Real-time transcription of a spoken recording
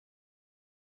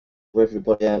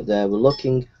Everybody out there. We're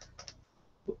looking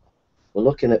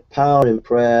at power in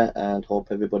prayer, and hope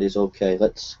everybody's okay.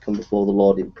 Let's come before the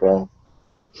Lord in prayer.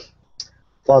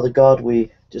 Father God,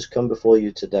 we just come before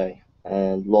you today,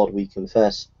 and Lord, we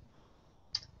confess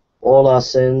all our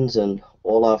sins and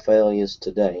all our failures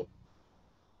today.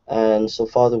 And so,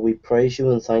 Father, we praise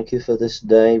you and thank you for this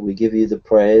day. We give you the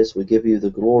praise, we give you the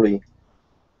glory.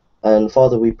 And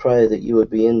Father, we pray that you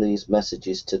would be in these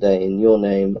messages today in your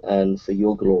name and for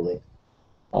your glory.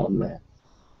 Amen.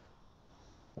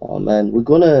 Amen. We're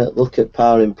going to look at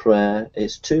power in prayer.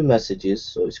 It's two messages,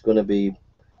 so it's going to be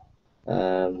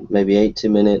maybe 80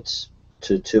 minutes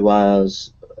to 2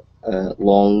 hours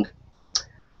long.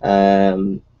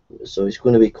 So it's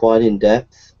going to be quite in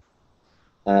depth.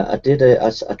 I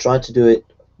tried to do it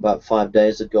about 5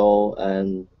 days ago,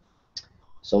 and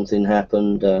something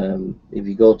happened. If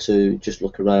you go to just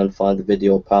look around, find the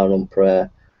video Power in Prayer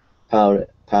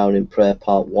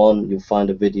Part 1, you'll find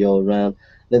a video around.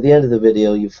 And at the end of the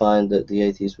video, you find that the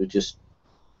atheists were just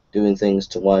doing things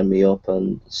to wind me up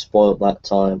and spoil that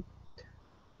time.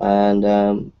 And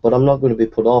but I'm not going to be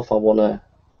put off. I want to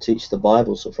teach the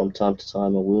Bible, so from time to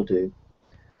time I will do.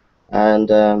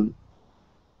 And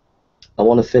I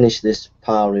want to finish this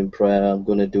power in prayer. I'm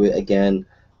going to do it again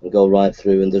and go right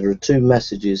through. And there are two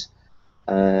messages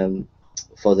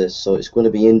for this, so it's going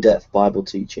to be in-depth Bible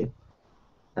teaching,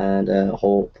 and I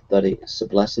hope that it's a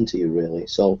blessing to you, really.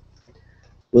 So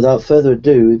without further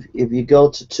ado, if you go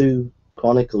to 2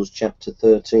 Chronicles chapter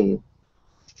 13,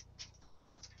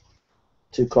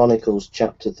 2 Chronicles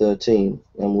chapter 13,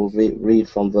 and we'll read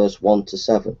from verse 1 to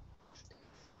 7.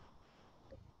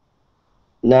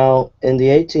 Now, in the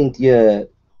 18th year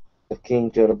of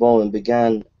King Jeroboam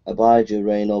began Abijah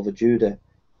reign over Judah.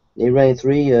 He reigned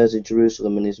 3 years in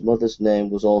Jerusalem, and his mother's name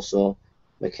was also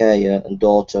Micaiah, and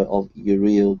daughter of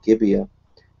Uriel Gibeah.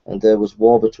 And there was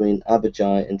war between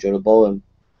Abijah and Jeroboam.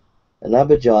 And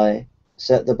Abijah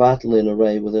set the battle in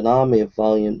array with an army of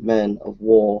valiant men of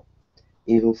war,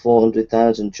 even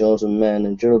 400,000 chosen men.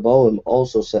 And Jeroboam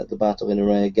also set the battle in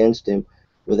array against him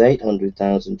with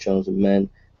 800,000 chosen men,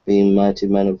 being mighty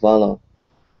men of valor.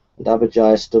 And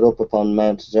Abijah stood up upon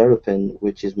Mount Zeruppim,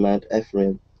 which is Mount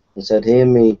Ephraim, and said, Hear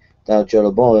me, thou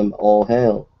Jeroboam, all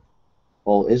hail,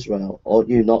 all Israel. Ought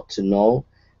you not to know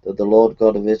that the Lord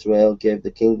God of Israel gave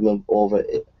the kingdom over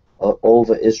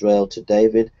Israel to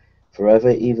David forever,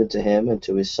 even to him and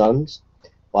to his sons,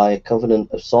 by a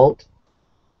covenant of salt?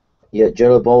 Yet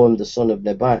Jeroboam the son of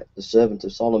Nebat, the servant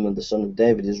of Solomon the son of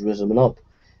David, is risen up,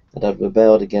 and hath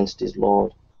rebelled against his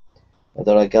Lord. And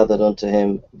there are gathered unto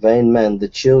him vain men, the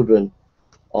children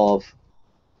of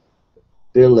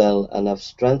Bilel, and have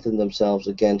strengthened themselves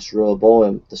against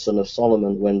Rehoboam the son of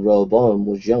Solomon, when Rehoboam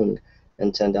was young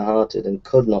and tender-hearted, and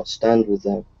could not stand with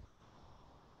them.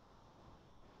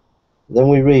 Then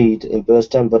we read in verse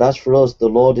 10, But as for us, the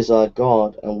Lord is our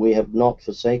God, and we have not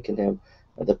forsaken him.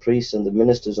 And the priests and the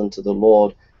ministers unto the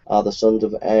Lord are the sons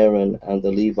of Aaron, and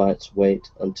the Levites wait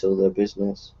until their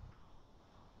business.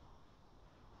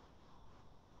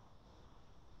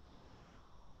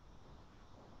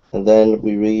 And then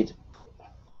we read,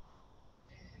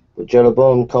 But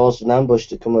Jeroboam caused an ambush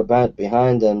to come about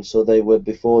behind them, so they were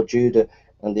before Judah,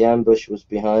 and the ambush was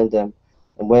behind them.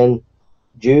 And when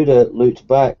Judah looked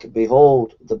back,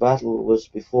 behold, the battle was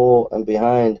before and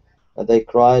behind, and they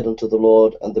cried unto the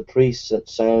Lord, and the priests set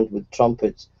sound with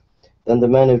trumpets. Then the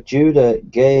men of Judah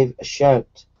gave a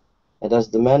shout, and as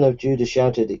the men of Judah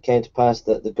shouted, it came to pass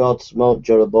that the God smote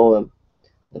Jeroboam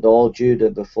and all Judah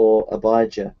before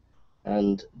Abijah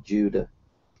and Judah.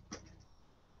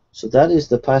 So that is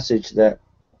the passage that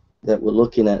we're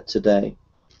looking at today.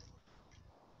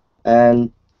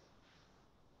 And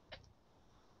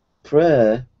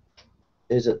prayer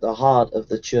is at the heart of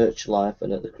the church life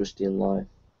and at the Christian life.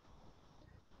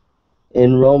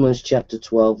 In Romans chapter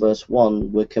 12 verse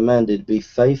 1, we're commanded, be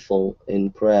faithful in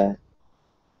prayer.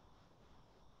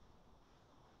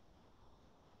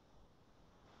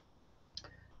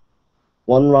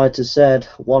 One writer said,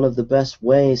 one of the best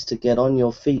ways to get on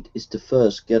your feet is to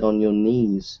first get on your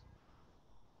knees.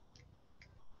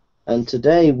 And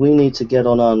today we need to get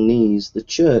on our knees. The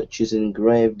church is in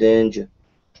grave danger.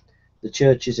 The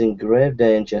church is in grave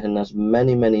danger and has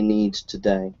many, many needs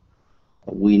today.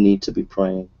 We need to be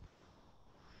praying.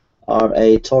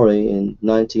 R.A. Torrey in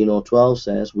 1912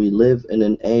 says, we live in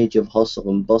an age of hustle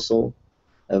and bustle,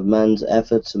 of man's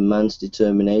efforts and man's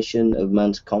determination, of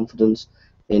man's confidence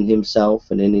in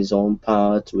himself and in his own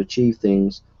power to achieve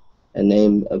things, an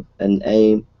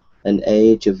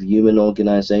age of human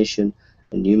organization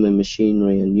and human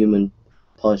machinery and human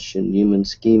push and human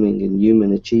scheming and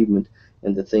human achievement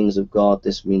in the things of God,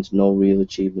 this means no real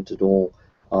achievement at all.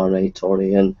 R.A.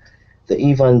 Torrey. And the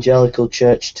evangelical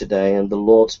church today and the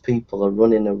Lord's people are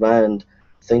running around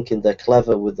thinking they're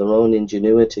clever with their own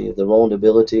ingenuity, their own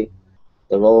ability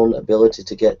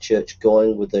to get church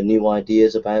going with their new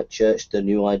ideas about church, their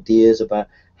new ideas about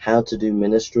how to do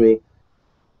ministry.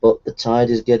 But the tide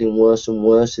is getting worse and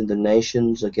worse, and the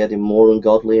nations are getting more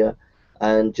ungodlier.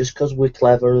 And just because we're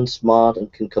clever and smart and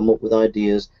can come up with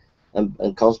ideas, and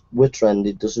because we're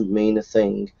trendy, doesn't mean a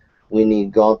thing. We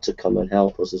need God to come and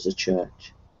help us as a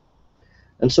church.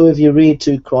 And so if you read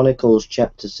 2 Chronicles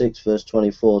chapter 6 verse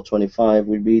 24-25,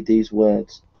 we read these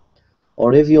words.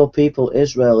 Or if your people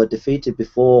Israel are defeated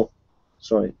before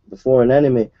an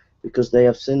enemy, because they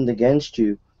have sinned against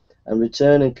you, and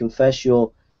return and confess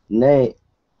your name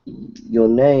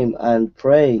and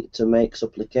pray to make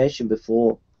supplication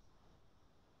before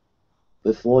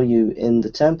you in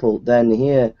the temple, then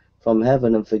hear from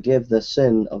heaven and forgive the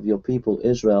sin of your people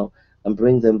Israel, and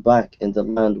bring them back in the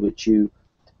land which you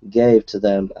gave to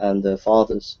them and their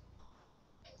fathers.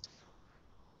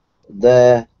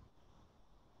 The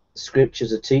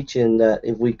scriptures are teaching that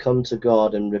if we come to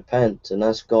God and repent and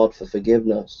ask God for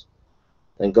forgiveness,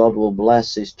 then God will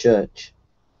bless his church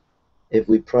if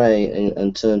we pray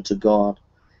and turn to God.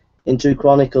 In 2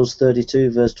 Chronicles 32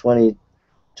 verse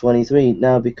 23,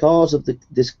 now because of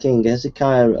this king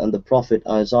Hezekiah and the prophet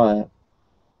Isaiah,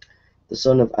 the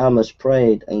son of Amos,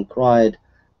 prayed and cried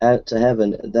out to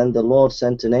heaven, then the Lord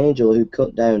sent an angel who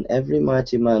cut down every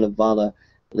mighty man of valor,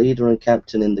 leader and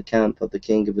captain in the camp of the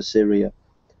king of Assyria.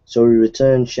 So he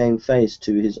returned shamefaced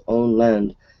to his own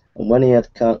land, and when he had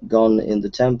gone in the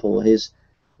temple, his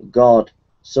God,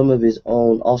 some of his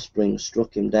own offspring,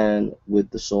 struck him down with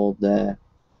the sword there.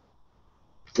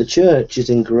 The church is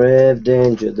in grave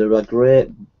danger. There are great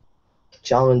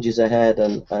challenges ahead,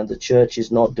 and the church is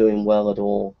not doing well at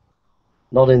all.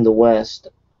 Not in the West.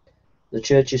 The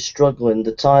church is struggling.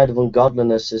 The tide of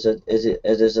ungodliness is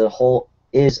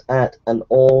at an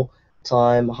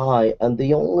all-time high, and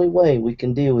the only way we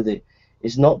can deal with it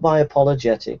is not by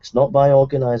apologetics, not by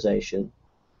organization.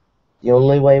 The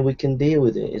only way we can deal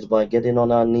with it is by getting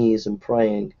on our knees and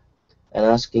praying and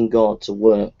asking God to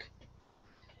work.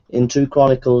 In 2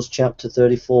 Chronicles chapter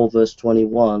 34 verse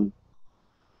 21,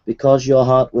 because your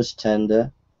heart was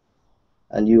tender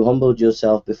and you humbled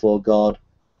yourself before God,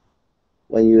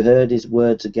 when you heard his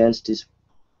words against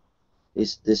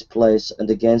this place and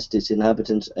against its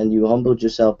inhabitants, and you humbled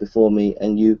yourself before me,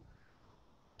 and you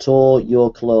tore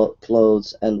your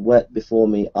clothes and wept before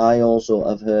me, I also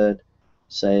have heard,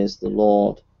 says the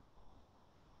Lord.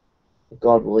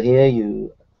 God will hear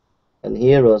you and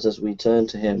hear us as we turn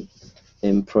to him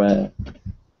in prayer.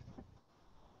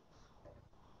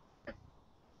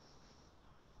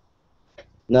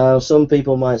 Now, some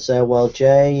people might say, well,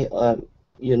 Jay,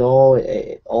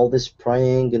 all this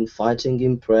praying and fighting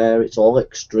in prayer, it's all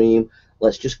extreme.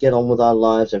 Let's just get on with our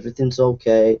lives. Everything's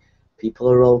okay.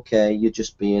 People are okay. You're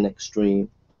just being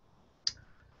extreme.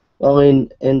 Well,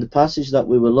 in the passage that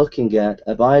we were looking at,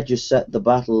 Abijah set the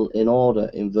battle in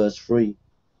order in verse 3,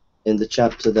 in the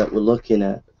chapter that we're looking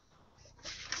at.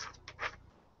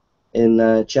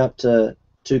 In chapter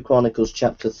 2 Chronicles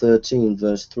chapter 13,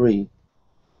 verse 3.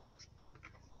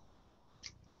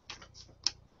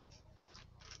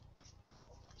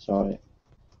 Sorry.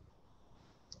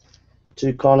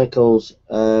 2 Chronicles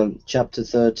chapter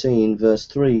 13 verse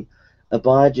 3,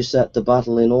 Abijah set the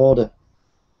battle in order.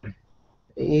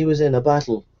 He was in a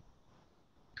battle.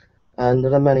 And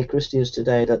there are many Christians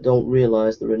today that don't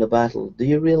realize they're in a battle. Do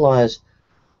you realize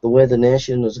the way the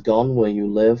nation has gone where you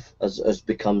live has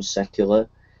become secular?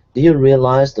 Do you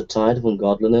realize the tide of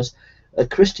ungodliness?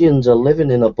 Christians are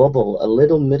living in a bubble, a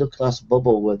little middle-class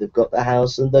bubble where they've got the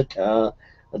house and the car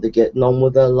and they're getting on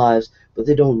with their lives, but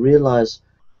they don't realize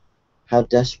how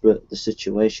desperate the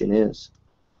situation is.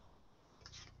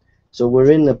 So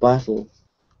we're in the battle.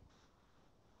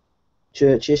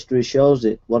 Church history shows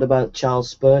it. What about Charles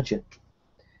Spurgeon?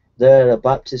 There, a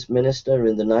Baptist minister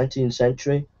in the 19th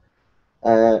century,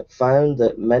 found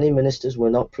that many ministers were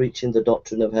not preaching the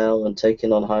doctrine of hell and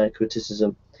taking on higher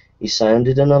criticism. He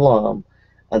sounded an alarm,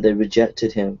 and they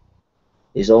rejected him.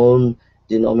 His own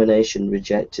denomination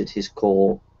rejected his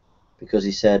call because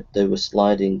he said they were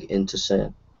sliding into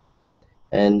sin.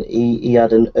 And he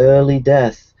had an early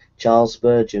death, Charles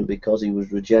Spurgeon, because he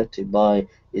was rejected by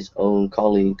his own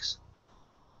colleagues.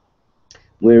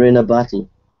 We're in a battle,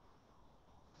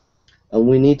 and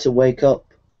we need to wake up.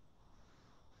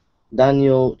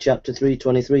 Daniel chapter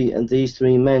 3:23, and these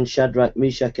three men, Shadrach,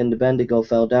 Meshach, and Abednego,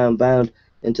 fell down bound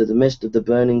into the midst of the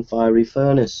burning fiery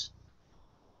furnace.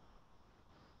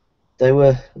 They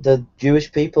were the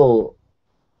Jewish people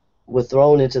were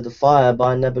thrown into the fire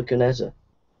by Nebuchadnezzar.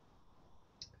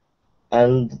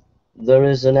 And there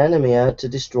is an enemy out to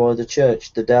destroy the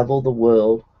church. The devil, the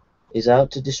world, is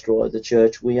out to destroy the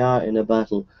church. We are in a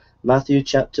battle. Matthew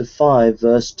chapter 5,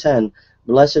 verse 10.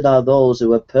 Blessed are those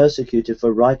who are persecuted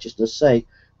for righteousness' sake,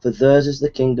 for theirs is the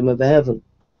kingdom of heaven.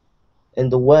 In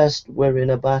the West, we're in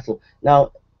a battle.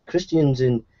 Now, Christians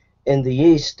in the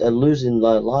East are losing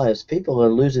their lives. People are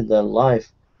losing their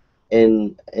life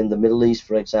in the Middle East,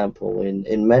 for example,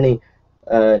 in many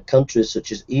countries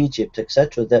such as Egypt,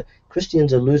 etc. That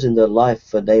Christians are losing their life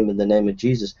for naming the name of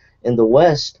Jesus. In the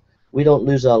West, we don't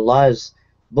lose our lives,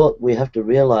 but we have to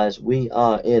realize we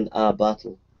are in our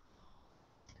battle.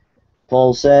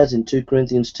 Paul says in 2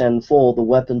 Corinthians 10:4, the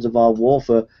weapons of our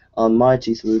warfare are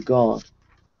mighty through God.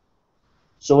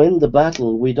 So in the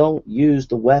battle, we don't use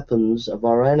the weapons of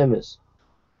our enemies.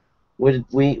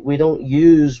 We don't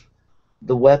use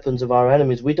the weapons of our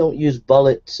enemies. We don't use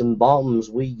bullets and bombs.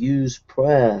 We use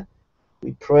prayer.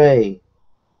 We pray.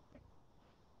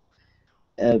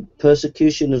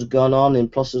 Persecution has gone on in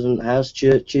Protestant house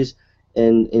churches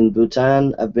in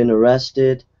Bhutan. Have been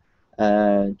arrested.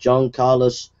 John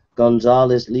Carlos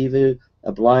Gonzalez Levu,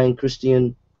 a blind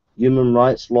Christian human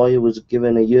rights lawyer, was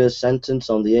given a year's sentence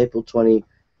on the April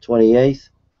 28th.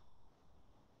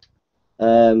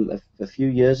 A few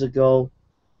years ago,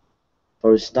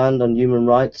 for his stand on human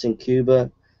rights in Cuba.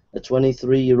 A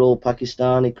 23-year-old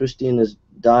Pakistani Christian has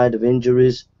died of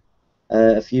injuries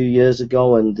a few years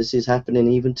ago, and this is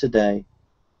happening even today.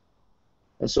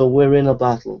 And so we're in a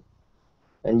battle,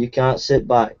 and you can't sit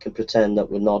back and pretend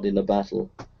that we're not in a battle.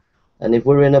 And if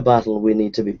we're in a battle, we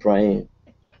need to be praying.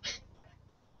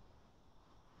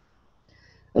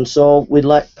 And so we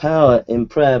lack power in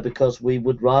prayer because we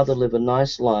would rather live a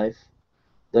nice life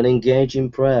than engage in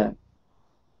prayer.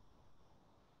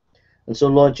 And so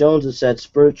Lloyd Jones has said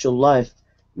spiritual life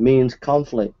means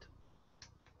conflict.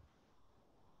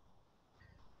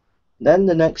 Then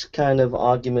the next kind of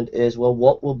argument is, well,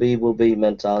 what will be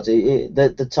mentality.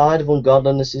 The tide of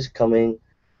ungodliness is coming.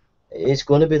 It's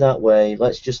going to be that way.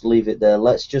 Let's just leave it there.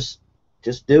 Let's just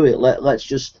do it. Let's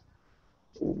just.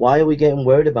 Why are we getting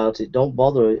worried about it? Don't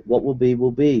bother. What will be,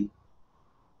 will be.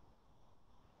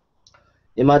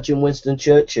 Imagine Winston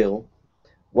Churchill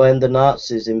when the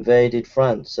Nazis invaded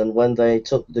France and when they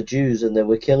took the Jews and they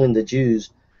were killing the Jews,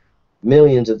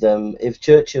 millions of them. If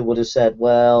Churchill would have said,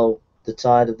 well, the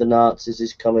tide of the Nazis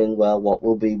is coming, well, what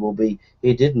will be, will be.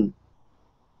 He didn't.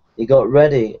 He got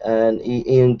ready and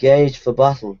he engaged for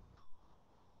battle.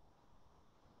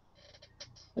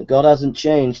 And God hasn't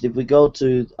changed. If we go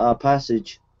to our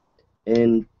passage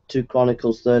in 2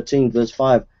 Chronicles 13, verse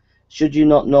 5, should you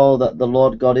not know that the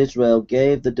Lord God Israel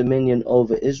gave the dominion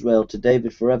over Israel to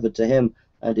David forever, to him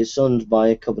and his sons by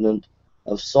a covenant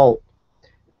of salt?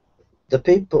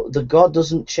 The God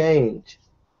doesn't change.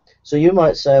 So you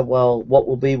might say, well, what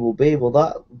will be, will be. Well,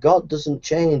 that God doesn't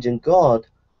change, and God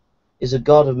is a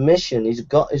God of mission. He's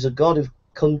a God who's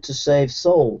come to save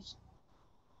souls.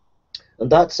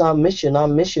 And that's our mission. Our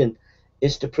mission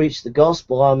is to preach the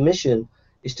gospel. Our mission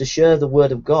is to share the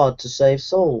word of God to save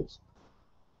souls.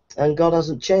 And God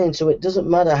hasn't changed, so it doesn't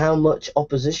matter how much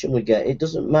opposition we get. It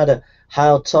doesn't matter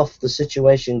how tough the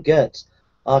situation gets.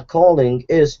 Our calling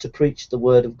is to preach the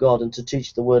word of God and to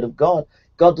teach the word of God.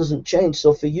 God doesn't change.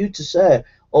 So for you to say,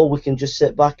 oh, we can just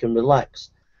sit back and relax,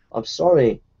 I'm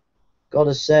sorry. God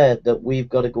has said that we've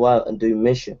got to go out and do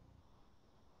mission.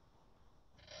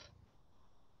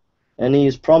 And he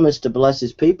has promised to bless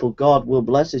his people. God will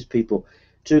bless his people.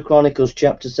 2 Chronicles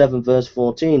chapter 7 verse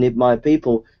 14, if my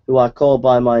people who are called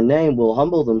by my name will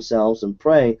humble themselves and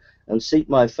pray and seek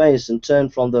my face and turn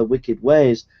from their wicked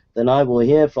ways, then I will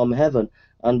hear from heaven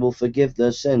and will forgive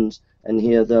their sins and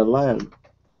heal their land.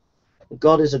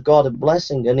 God is a God of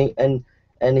blessing,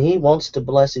 and he wants to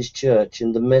bless his church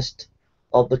in the midst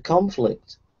of the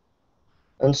conflict.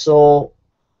 And so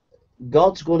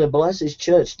God's going to bless his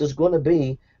church. There's going to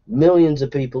be millions of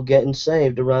people getting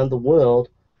saved around the world,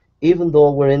 even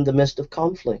though we're in the midst of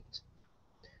conflict.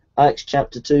 Acts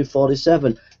chapter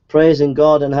 2:47, praising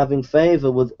God and having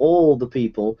favor with all the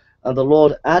people, and the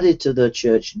Lord added to the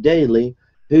church daily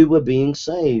who were being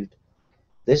saved.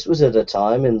 This was at a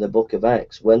time in the book of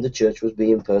Acts when the church was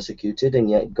being persecuted, and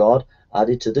yet God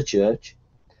added to the church.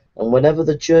 And whenever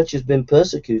the church has been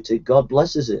persecuted, God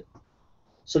blesses it.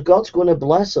 So God's going to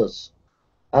bless us.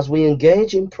 As we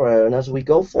engage in prayer and as we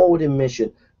go forward in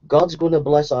mission, God's going to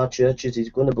bless our churches. He's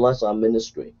going to bless our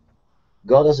ministry.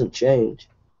 God hasn't changed.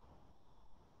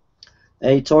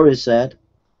 A. Torrey said,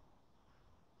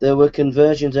 there were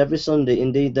conversions every Sunday.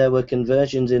 Indeed, there were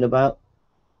conversions in about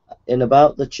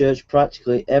the church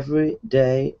practically every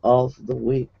day of the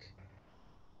week.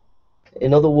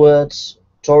 In other words,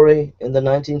 Tory in the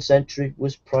 19th century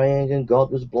was praying and God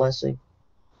was blessing.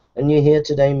 And you hear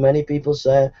today many people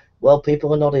say, well,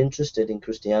 people are not interested in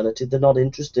Christianity. They're not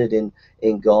interested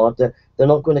in God. They're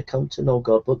not going to come to know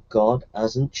God. But God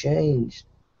hasn't changed.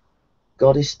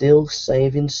 God is still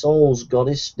saving souls. God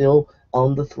is still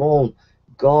on the throne.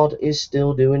 God is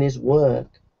still doing his work.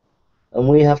 And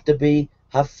we have to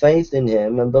have faith in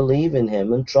him and believe in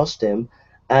him and trust him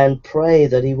and pray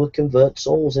that he will convert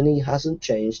souls. And he hasn't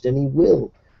changed, and he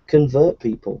will convert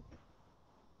people.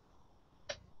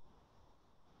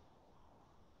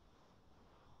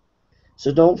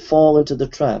 So don't fall into the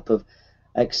trap of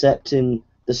accepting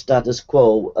the status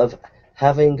quo, of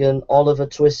having an Oliver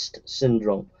Twist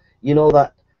syndrome. You know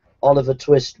that Oliver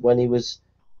Twist, when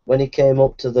he came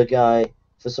up to the guy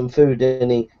for some food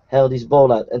and he held his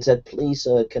bowl out and said, "Please,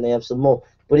 sir, can I have some more?"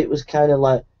 But it was kind of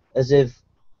like as if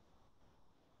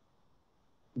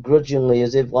grudgingly,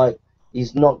 as if like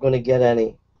he's not going to get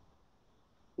any.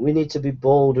 We need to be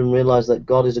bold and realize that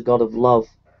God is a God of love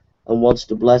and wants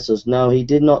to bless us. Now, he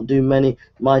did not do many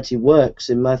mighty works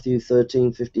in Matthew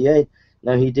 13:58.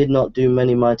 Now, he did not do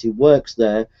many mighty works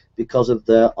there because of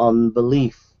their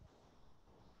unbelief.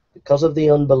 Because of the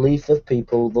unbelief of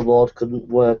people, the Lord couldn't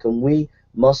work, and we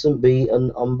mustn't be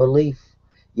an unbelief.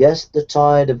 Yes, the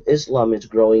tide of Islam is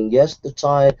growing. Yes, the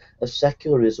tide of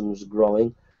secularism is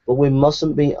growing, but we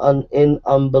mustn't be in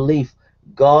unbelief.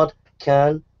 God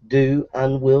can do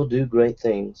and will do great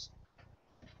things.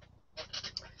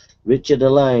 Richard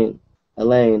Elaine,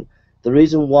 the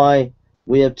reason why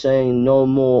we obtain no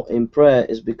more in prayer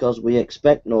is because we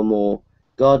expect no more.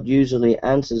 God usually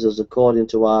answers us according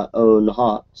to our own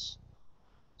hearts.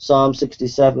 Psalm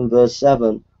 67 verse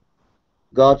 7,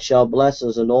 God shall bless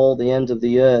us, and all the ends of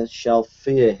the earth shall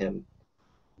fear him.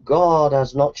 God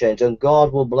has not changed, and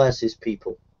God will bless his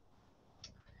people.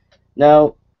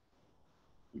 Now,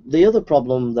 the other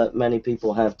problem that many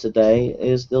people have today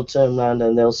is they'll turn around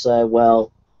and they'll say,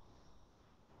 well,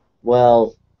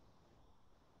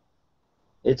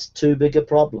 it's too big a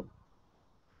problem.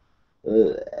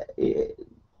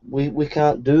 We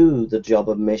can't do the job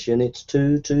of mission. It's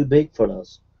too big for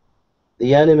us.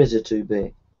 The enemies are too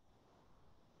big.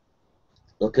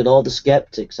 Look at all the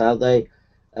skeptics, how they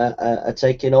are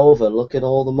taking over. Look at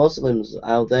all the Muslims,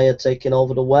 how they are taking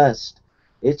over the West.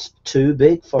 It's too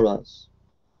big for us.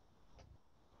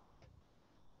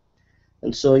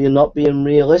 And so you're not being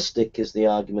realistic, is the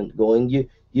argument going.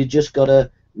 You just got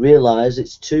to realize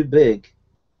it's too big.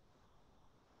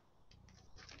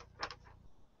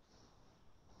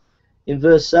 In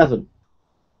verse 7,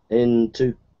 in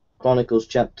 2 Chronicles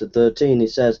chapter 13, he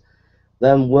says,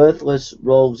 Then worthless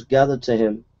rogues gathered to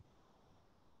him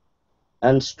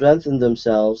and strengthened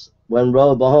themselves when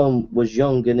Rehoboam was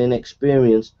young and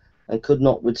inexperienced and could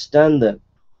not withstand them.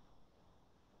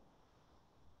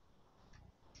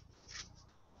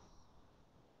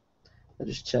 I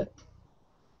just check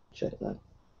that.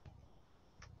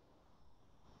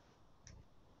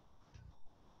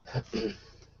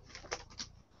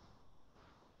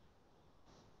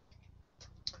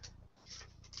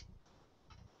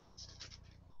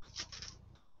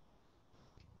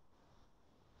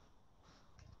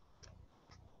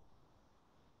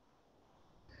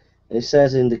 And it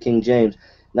says in the King James,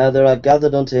 Now there are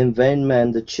gathered unto him vain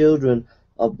men, the children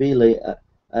of Beli,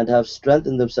 and have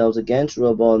strengthened themselves against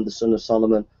Rehoboam the son of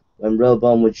Solomon, when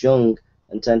Rehoboam was young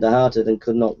and tender-hearted and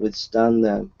could not withstand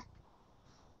them.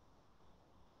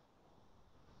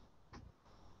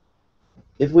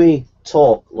 If we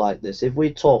talk like this, if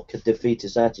we talk a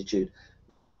defeatist attitude,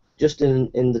 just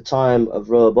in the time of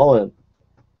Rehoboam,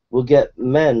 we'll get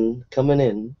men coming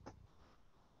in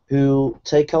who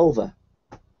take over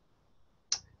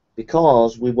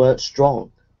because we weren't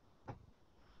strong.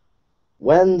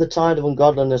 When the tide of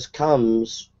ungodliness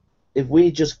comes, if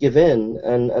we just give in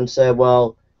and say,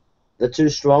 well, they're too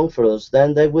strong for us,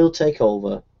 then they will take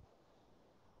over.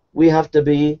 We have to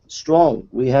be strong.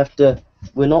 We're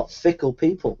not fickle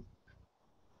people.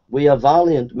 We are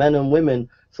valiant men and women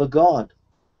for God.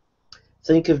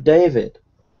 Think of David.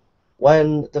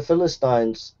 When the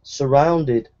Philistines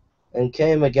surrounded and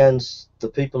came against the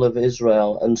people of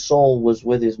Israel, and Saul was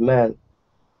with his men,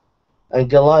 and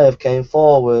Goliath came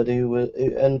forward,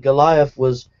 and Goliath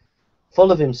was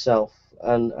full of himself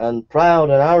and proud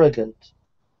and arrogant,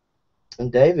 and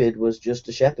David was just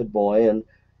a shepherd boy, and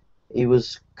he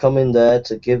was coming there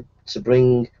to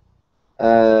bring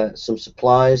some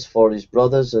supplies for his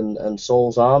brothers and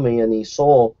Saul's army, and he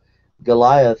saw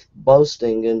Goliath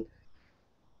boasting, and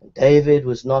David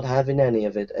was not having any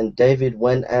of it, and David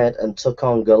went out and took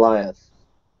on Goliath.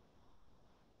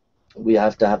 We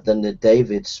have to have the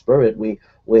David spirit. We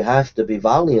We have to be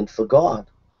valiant for God.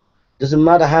 Doesn't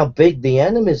matter how big the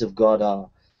enemies of God are.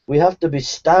 We have to be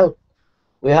stout.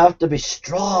 We have to be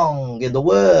strong in the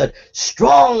Word,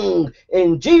 strong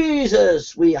in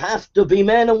Jesus. We have to be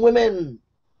men and women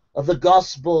of the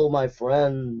gospel, my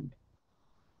friend.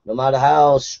 No matter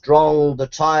how strong the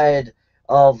tide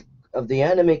of the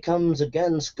enemy comes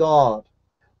against God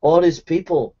or his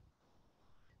people,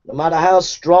 no matter how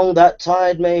strong that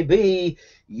tide may be,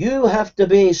 you have to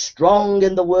be strong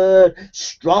in the Word,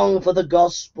 strong for the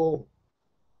gospel.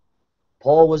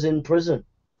 Paul was in prison,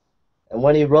 and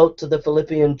when he wrote to the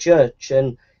Philippian church,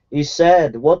 and he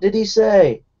said, what did he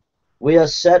say? We are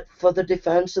set for the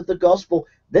defense of the gospel.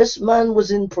 This man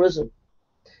was in prison.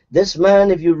 This man,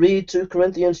 if you read 2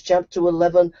 Corinthians chapter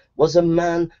 11, was a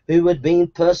man who had been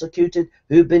persecuted,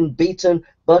 who'd been beaten,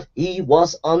 but he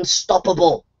was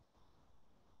unstoppable.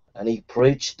 And he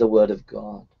preached the word of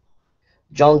God.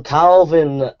 John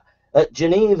Calvin at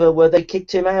Geneva, where they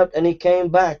kicked him out and he came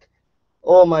back.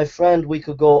 Oh, my friend, we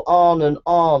could go on and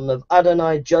on of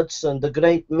Adonai Judson, the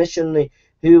great missionary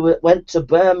who went to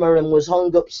Burma and was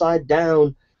hung upside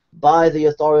down by the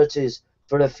authorities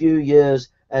for a few years,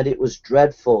 and it was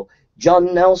dreadful.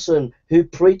 John Nelson, who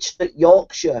preached at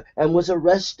Yorkshire and was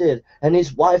arrested, and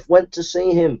his wife went to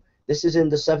see him. This is in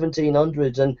the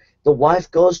 1700s, and the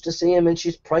wife goes to see him, and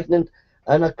she's pregnant,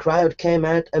 and a crowd came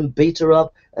out and beat her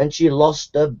up, and she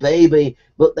lost her baby,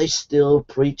 but they still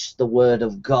preached the word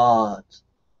of God.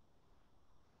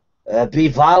 Be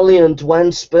valiant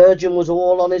when Spurgeon was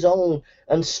all on his own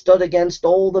and stood against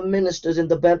all the ministers in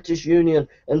the Baptist Union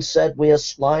and said, we are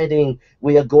sliding,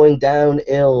 we are going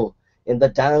downhill in the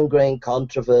downgrade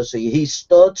controversy. He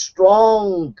stood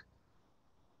strong.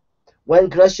 When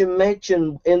Gresham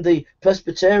Machen in the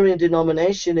Presbyterian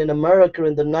denomination in America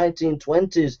in the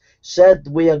 1920s said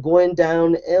we are going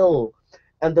downhill,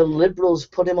 and the liberals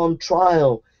put him on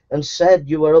trial and said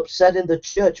you are upset in the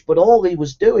church, but all he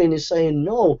was doing is saying,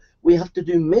 no, we have to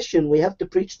do mission, we have to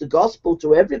preach the gospel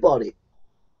to everybody.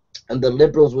 And the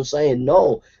liberals were saying,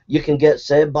 no, you can get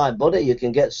saved by Buddha, you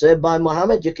can get saved by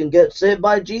Muhammad, you can get saved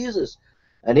by Jesus.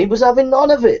 And he was having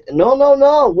none of it. No, no,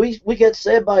 no. We get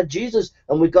saved by Jesus,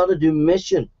 and we've got to do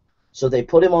mission. So they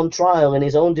put him on trial in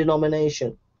his own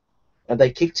denomination, and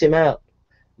they kicked him out.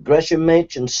 Gresham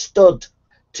Machen stood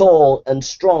tall and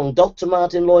strong. Dr.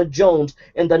 Martin Lloyd-Jones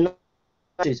in the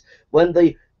 90s, when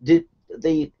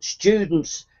the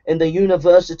students in the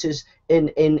universities in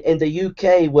the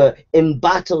UK were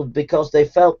embattled because they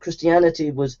felt Christianity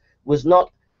was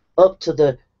not up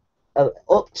to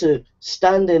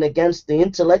standing against the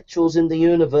intellectuals in the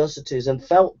universities and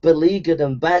felt beleaguered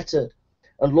and battered.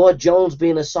 And Lloyd-Jones,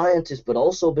 being a scientist but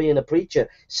also being a preacher,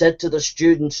 said to the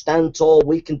students, stand tall,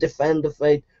 we can defend the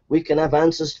faith, we can have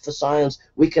answers for science,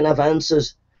 we can have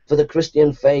answers for the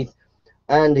Christian faith.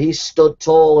 And he stood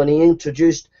tall and he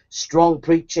introduced strong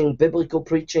preaching, biblical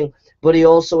preaching, but he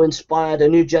also inspired a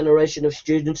new generation of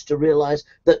students to realize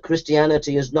that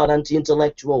Christianity is not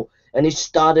anti-intellectual. And he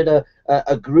started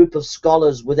a group of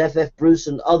scholars with F.F. Bruce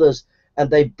and others, and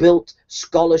they built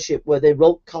scholarship where they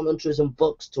wrote commentaries and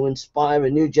books to inspire a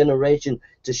new generation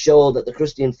to show that the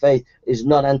Christian faith is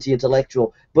not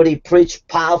anti-intellectual. But he preached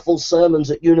powerful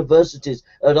sermons at universities,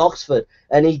 at Oxford,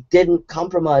 and he didn't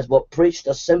compromise, but preached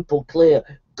a simple, clear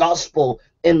gospel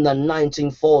in the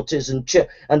 1940s.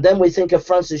 And then we think of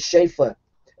Francis Schaeffer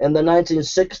in the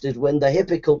 1960s when the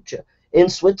hippie culture in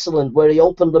Switzerland, where he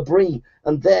opened L'Abri,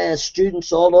 and there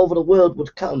students all over the world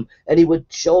would come, and he would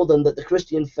show them that the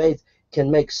Christian faith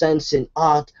can make sense in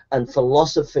art and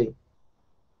philosophy.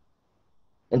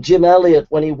 And Jim Elliot,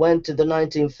 when he went in the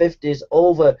 1950s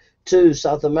over to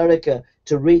South America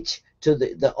to reach to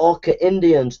the Auca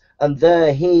Indians, and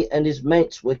there he and his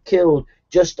mates were killed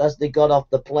just as they got off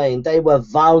the plane. They were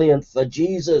valiant for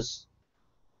Jesus.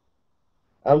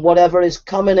 And whatever is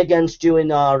coming against you in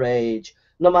our age,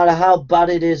 no matter how bad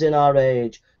it is in our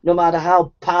age, no matter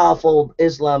how powerful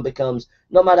Islam becomes,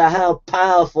 no matter how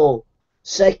powerful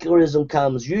secularism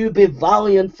comes, you be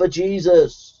valiant for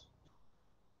Jesus.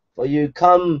 For you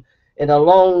come in a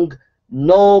long,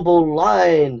 noble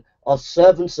line of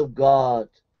servants of God.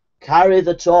 Carry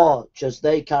the torch as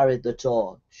they carried the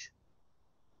torch.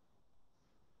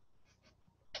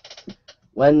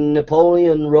 When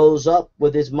Napoleon rose up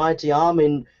with his mighty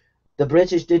army, the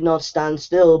British did not stand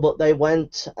still, but they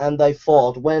went and they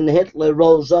fought. When Hitler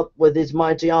rose up with his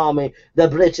mighty army, the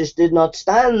British did not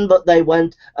stand, but they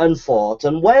went and fought.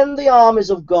 And when the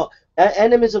armies of God,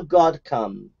 enemies of God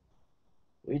come,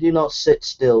 we do not sit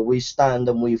still, we stand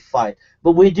and we fight.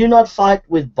 But we do not fight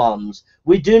with bombs.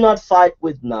 We do not fight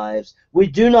with knives. We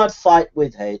do not fight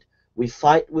with hate. We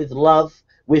fight with love.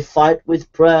 We fight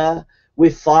with prayer. We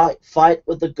fight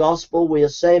with the gospel. We are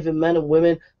saving men and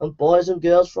women and boys and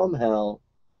girls from hell.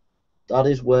 That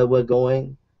is where we're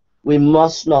going. We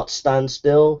must not stand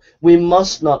still. We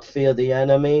must not fear the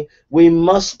enemy. We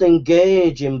must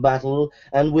engage in battle,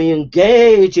 and we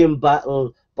engage in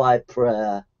battle by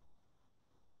prayer.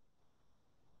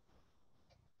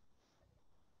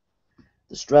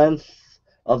 The strength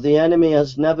of the enemy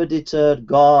has never deterred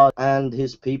God and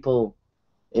his people.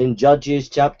 In Judges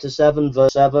chapter 7,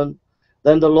 verse 7,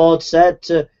 then the Lord said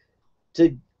to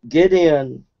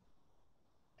Gideon,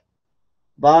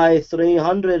 by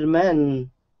 300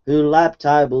 men who lapped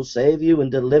I will save you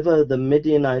and deliver the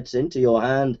Midianites into your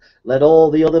hand. Let all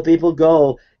the other people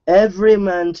go, every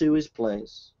man to his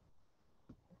place.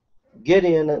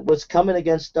 Gideon was coming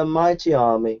against a mighty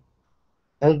army,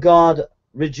 and God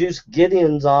reduced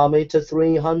Gideon's army to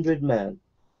 300 men.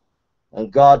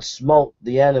 And God smote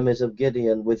the enemies of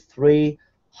Gideon with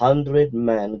 300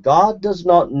 men. God does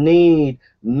not need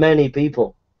many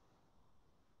people.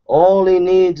 All he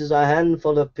needs is a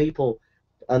handful of people,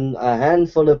 and a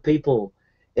handful of people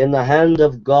in the hand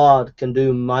of God can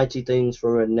do mighty things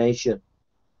for a nation.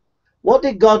 What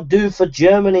did God do for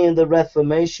Germany in the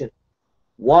Reformation?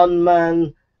 One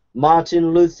man,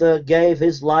 Martin Luther, gave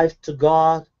his life to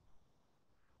God,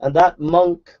 and that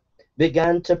monk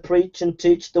began to preach and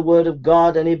teach the word of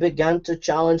God, and he began to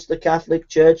challenge the Catholic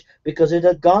Church because it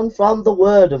had gone from the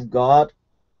word of God.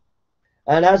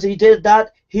 And as he did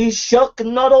that, he shook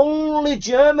not only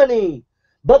Germany,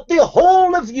 but the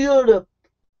whole of Europe.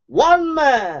 One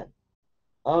man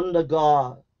under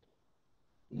God.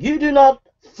 You do not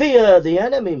fear the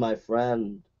enemy, my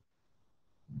friend,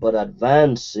 but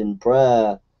advance in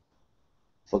prayer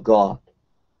for God.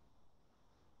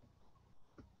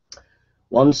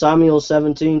 1 Samuel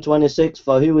 17:26,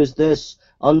 for who is this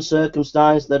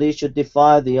uncircumcised that he should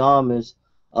defy the armies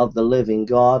of the living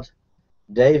God?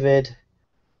 David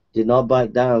did not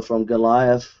back down from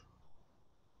Goliath.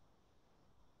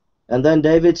 And then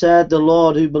David said, the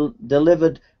Lord who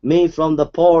delivered me from the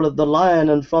paw of the lion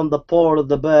and from the paw of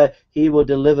the bear, he will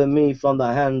deliver me from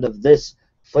the hand of this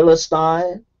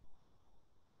Philistine.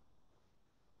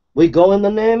 We go in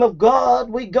the name of God.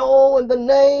 We go in the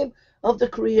name of the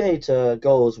Creator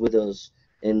goes with us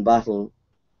in battle.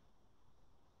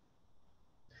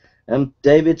 And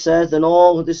David says, and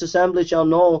all this assembly shall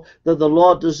know that the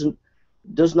Lord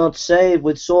does not save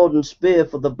with sword and spear,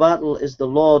 for the battle is the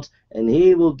Lord's, and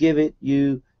he will give it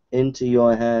you into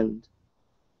your hand.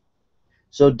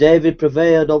 So David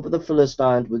prevailed over the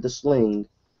Philistines with a sling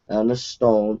and a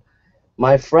stone.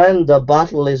 My friend, the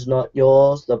battle is not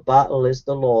yours, the battle is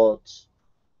the Lord's.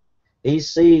 He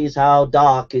sees how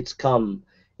dark it's come.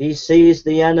 He sees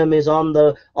the enemies on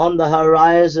the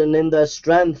horizon in their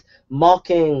strength,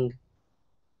 mocking,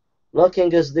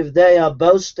 looking as if they are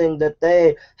boasting that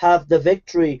they have the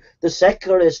victory. The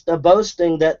secularists are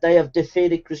boasting that they have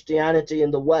defeated Christianity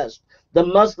in the West. The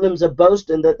Muslims are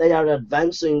boasting that they are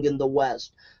advancing in the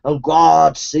West. And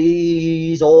God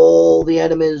sees all the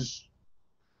enemies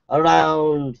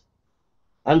around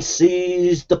and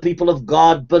sees the people of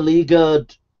God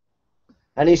beleaguered.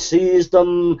 And he sees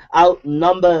them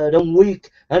outnumbered and weak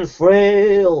and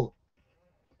frail.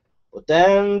 But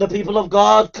then the people of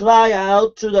God cry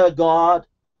out to their God,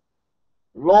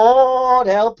 Lord,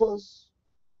 help us.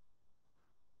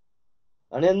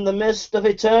 And in the midst of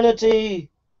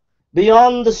eternity,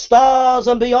 beyond the stars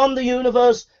and beyond the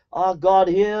universe, our God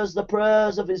hears the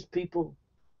prayers of his people.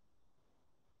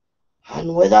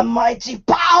 And with a mighty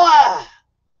power,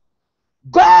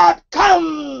 God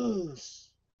comes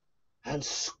and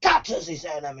scatters his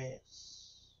enemies.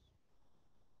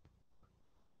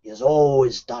 He has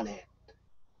always done it.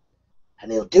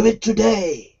 And he'll do it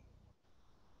today.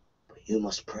 But you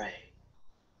must pray.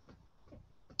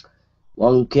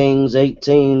 1 Kings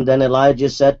 18, then Elijah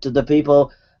said to the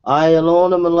people, I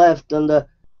alone am left, and the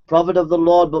prophet of the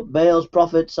Lord, but Baal's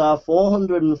prophets are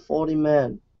 440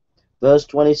 men. Verse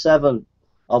 27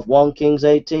 of 1 Kings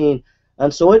 18,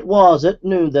 and so it was at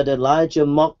noon that Elijah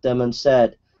mocked them and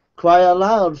said, cry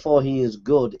aloud, for he is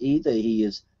good. Either he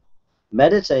is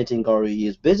meditating, or he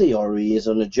is busy, or he is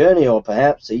on a journey, or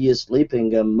perhaps he is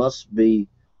sleeping and must be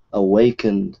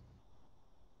awakened.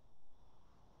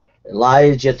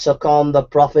 Elijah took on the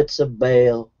prophets of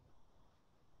Baal.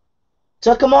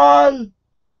 Took them on.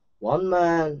 One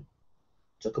man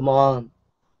took them on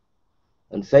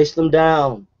and faced them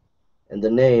down in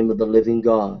the name of the living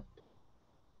God.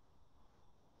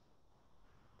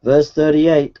 Verse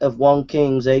 38 of 1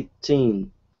 Kings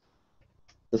 18.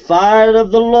 The fire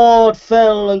of the Lord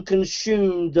fell and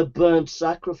consumed the burnt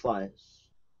sacrifice.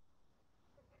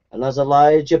 And as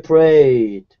Elijah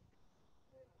prayed,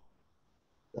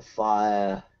 the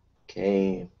fire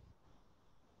came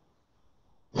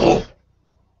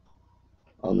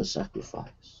on the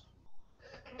sacrifice.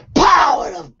 The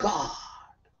power of God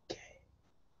came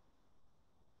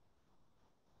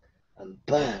and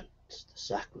burnt the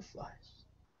sacrifice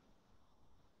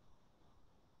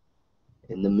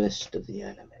in the midst of the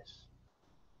enemies.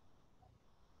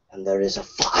 And there is a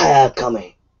fire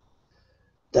coming.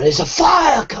 There is a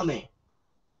fire coming.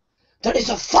 There is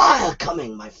a fire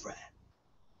coming, my friend.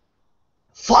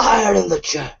 Fire in the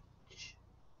church.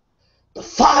 The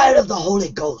fire of the Holy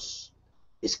Ghost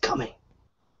is coming.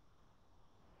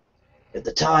 At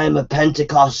the time of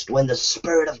Pentecost, when the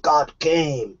Spirit of God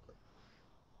came,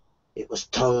 it was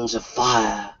tongues of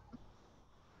fire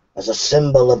as a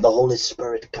symbol of the Holy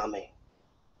Spirit coming.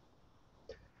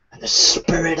 And the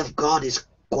Spirit of God is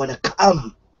going to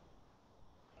come.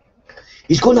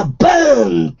 He's going to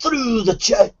burn through the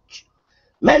church.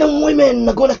 Men and women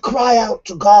are going to cry out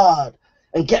to God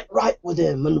and get right with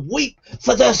Him and weep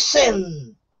for their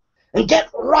sin and get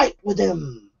right with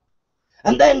Him.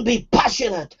 And then be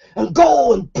passionate and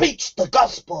go and preach the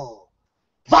gospel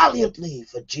valiantly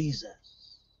for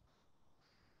Jesus.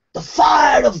 The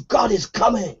fire of God is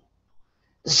coming.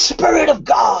 The Spirit of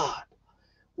God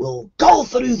will go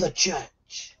through the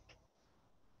church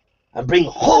and bring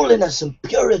holiness and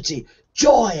purity,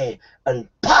 joy and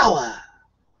power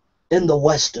in the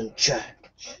Western church.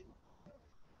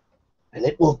 And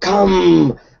it will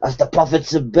come as the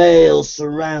prophets of Baal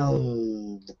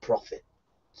surround the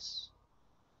prophets.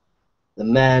 The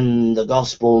men, the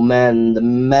gospel men, the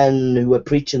men who are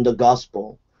preaching the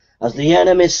gospel, as the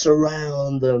enemies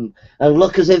surround them and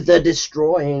look as if they're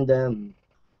destroying them.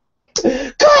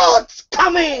 God's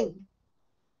coming!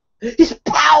 His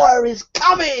power is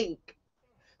coming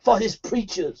for His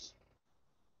preachers.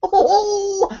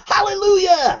 Oh,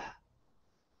 hallelujah!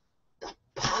 The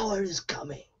power is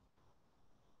coming.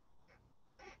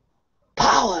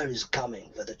 Power is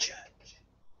coming for the church.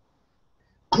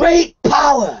 Great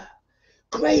power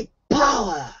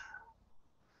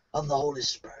of the Holy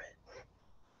Spirit.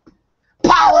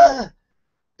 Power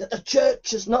that the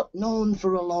church has not known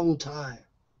for a long time.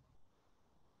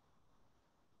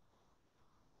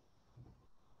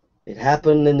 It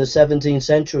happened in the 17th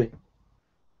century.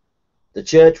 The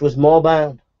church was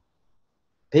morebound.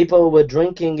 People were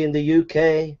drinking in the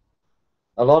UK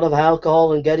a lot of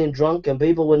alcohol and getting drunk, and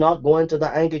people were not going to the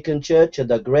Anglican church. And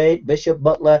the great Bishop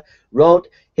Butler wrote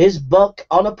his book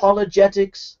on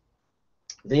apologetics,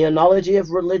 The Analogy of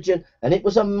Religion, and it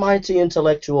was a mighty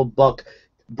intellectual book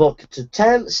to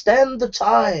stem the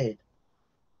tide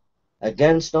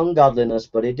against ungodliness,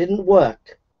 but it didn't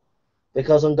work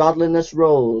because ungodliness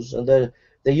rose, and the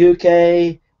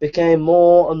UK became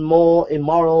more and more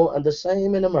immoral, and the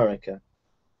same in America.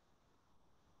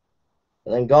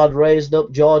 And then God raised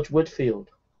up George Whitefield,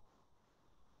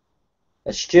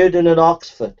 a student at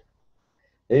Oxford,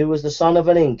 who was the son of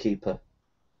an innkeeper,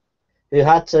 who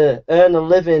had to earn a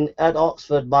living at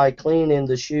Oxford by cleaning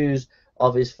the shoes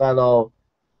of his fellow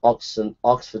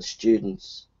Oxford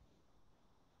students.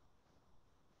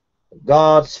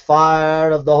 God's fire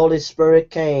of the Holy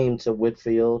Spirit came to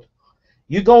Whitefield.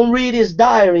 You go and read his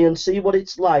diary and see what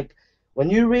it's like. When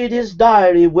you read his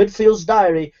diary, Whitefield's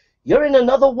diary, you're in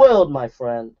another world, my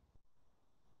friend.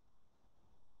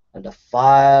 And the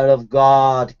fire of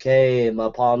God came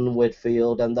upon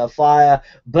Whitefield, and the fire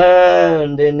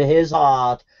burned in his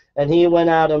heart, and he went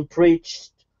out and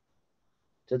preached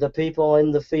to the people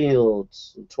in the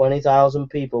fields. 20,000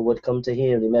 people would come to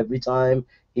hear him every time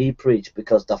he preached,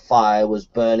 because the fire was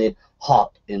burning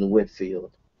hot in Whitefield.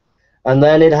 And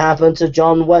then it happened to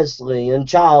John Wesley and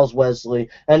Charles Wesley,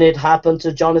 and it happened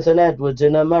to Jonathan Edwards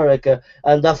in America,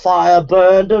 and the fire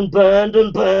burned and burned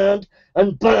and burned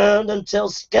and burned until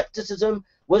skepticism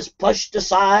was pushed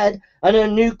aside, and a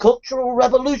new cultural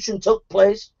revolution took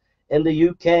place in the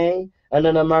UK and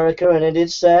in America. And it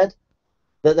is said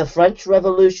that the French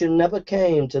Revolution never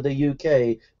came to the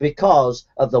UK because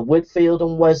of the Whitefield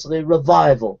and Wesley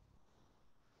revival.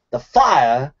 The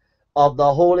fire of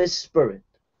the Holy Spirit.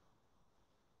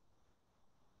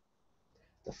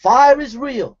 The fire is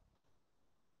real.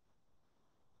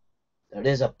 There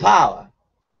is a power.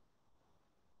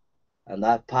 And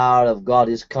that power of God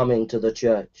is coming to the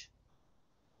church.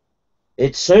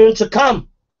 It's soon to come.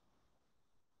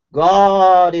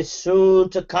 God is soon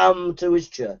to come to His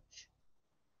church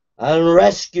and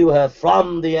rescue her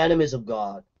from the enemies of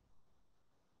God.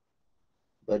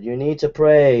 But you need to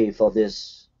pray for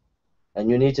this. And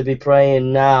you need to be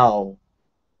praying now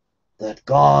that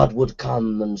God would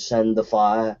come and send the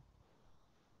fire.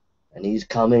 And He's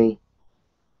coming.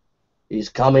 He's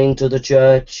coming to the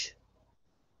church.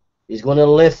 He's going to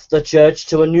lift the church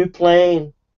to a new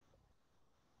plane.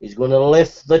 He's going to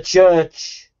lift the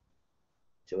church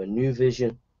to a new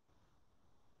vision,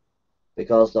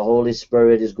 because the Holy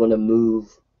Spirit is going to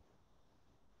move.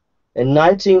 In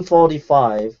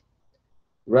 1945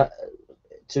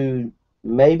 to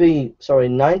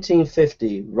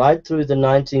 1950, right through the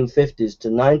 1950s to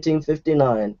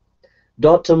 1959,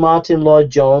 Dr. Martin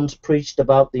Lloyd-Jones preached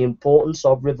about the importance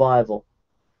of revival.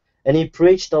 And he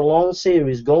preached a long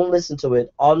series, go and listen to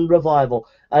it, on revival.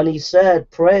 And he said,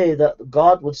 pray that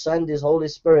God would send his Holy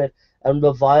Spirit and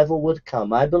revival would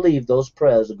come. I believe those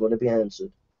prayers are going to be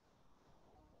answered.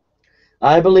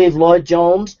 I believe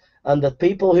Lloyd-Jones and the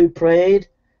people who prayed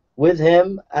with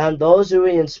him and those who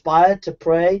he inspired to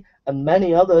pray, and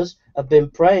many others have been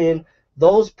praying,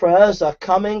 those prayers are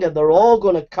coming, and they're all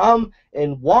going to come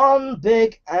in one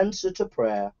big answer to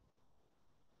prayer.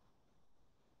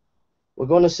 We're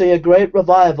going to see a great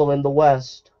revival in the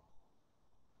West.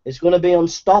 It's going to be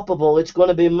unstoppable. It's going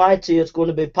to be mighty. It's going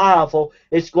to be powerful.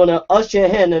 It's going to usher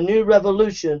in a new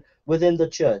revolution within the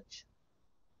church.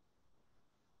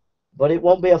 But it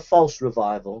won't be a false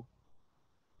revival.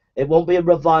 It won't be a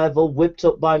revival whipped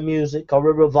up by music, or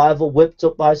a revival whipped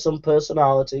up by some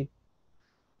personality,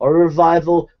 or a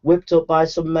revival whipped up by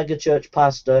some megachurch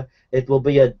pastor. It will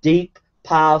be a deep,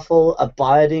 powerful,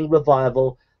 abiding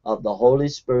revival of the Holy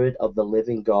Spirit of the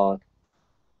living God.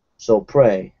 So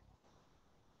pray.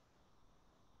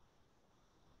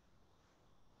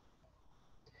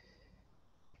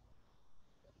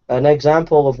 An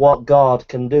example of what God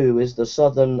can do is the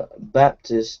Southern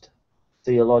Baptist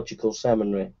Theological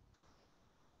Seminary.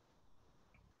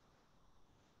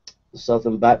 The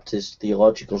Southern Baptist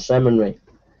Theological Seminary.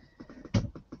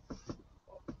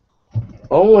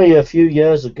 Only a few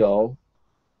years ago,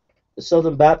 the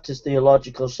Southern Baptist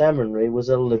Theological Seminary was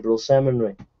a liberal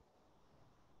seminary.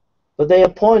 But they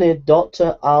appointed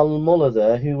Dr. Al Muller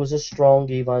there, who was a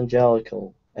strong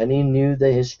evangelical, and he knew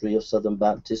the history of Southern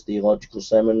Baptist Theological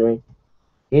Seminary.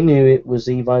 He knew it was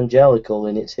evangelical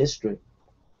in its history.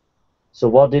 So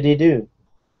what did he do?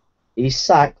 He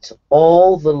sacked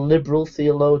all the liberal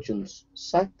theologians,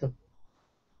 sacked them.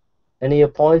 And he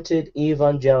appointed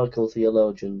evangelical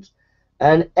theologians.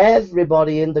 And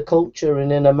everybody in the culture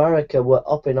and in America were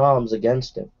up in arms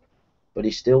against him. But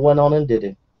he still went on and did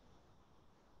it.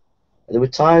 And there were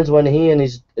times when he and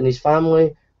his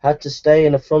family had to stay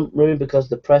in a front room because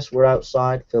the press were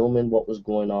outside filming what was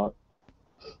going on.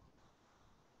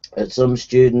 And some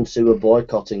students who were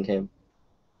boycotting him.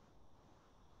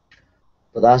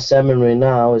 But that seminary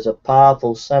now is a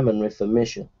powerful seminary for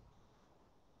mission.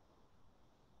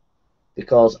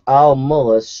 Because Al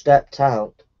Muller stepped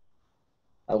out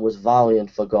and was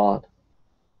valiant for God.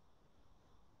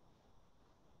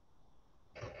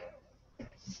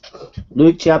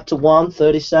 Luke chapter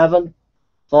 1:37,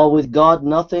 for with God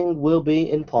nothing will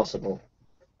be impossible.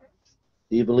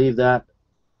 Do you believe that?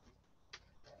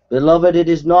 Beloved, it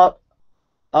is not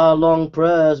our long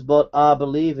prayers, but our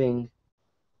believing.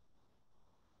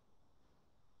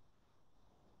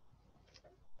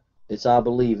 It's our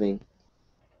believing.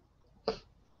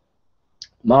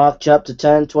 Mark chapter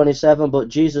 10:27, but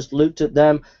Jesus looked at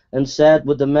them and said,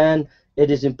 with the men it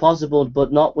is impossible,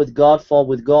 but not with God, for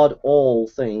with God all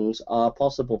things are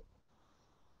possible.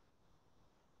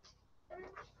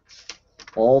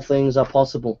 All things are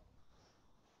possible.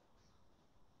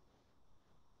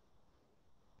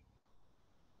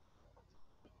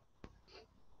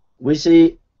 We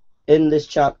see in this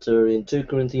chapter, in 2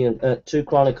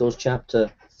 Chronicles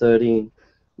chapter 13,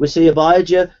 we see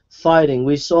Abijah fighting.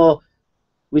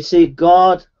 We see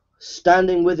God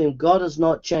standing with him. God has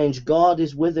not changed. God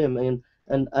is with him,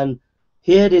 and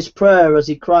heard his prayer as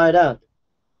he cried out.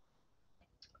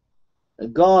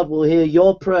 And God will hear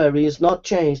your prayer. He has not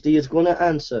changed. He is going to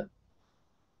answer.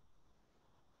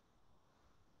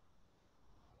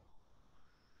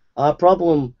 Our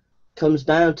problem comes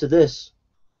down to this.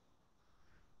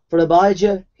 For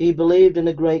Abijah, he believed in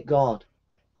a great God.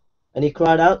 And he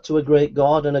cried out to a great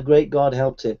God, and a great God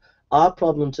helped him. Our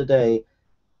problem today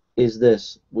is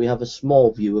this. We have a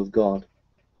small view of God.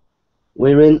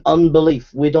 We're in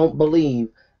unbelief. We don't believe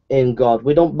in God.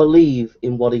 We don't believe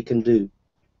in what he can do.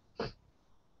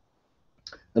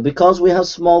 And because we have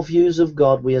small views of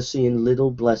God, we are seeing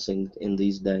little blessing in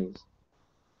these days.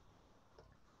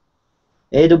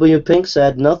 A.W. Pink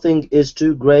said, nothing is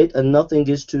too great and nothing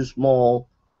is too small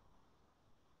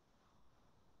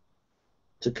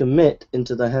to commit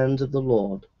into the hands of the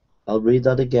Lord. I'll read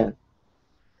that again.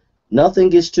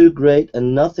 Nothing is too great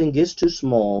and nothing is too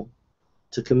small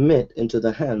to commit into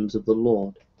the hands of the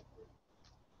Lord.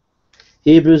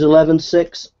 Hebrews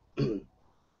 11:6.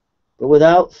 But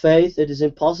without faith it is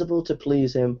impossible to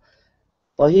please him.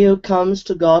 For he who comes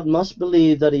to God must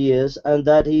believe that he is, and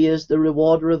that he is the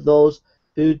rewarder of those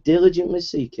who diligently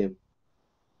seek him.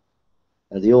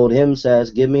 And the old hymn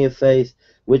says, give me a faith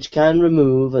which can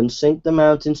remove and sink the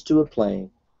mountains to a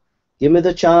plain. Give me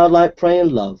the childlike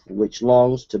praying love which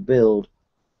longs to build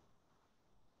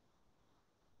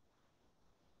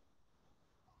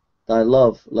thy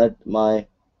love. Let my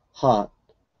heart,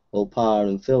 O power,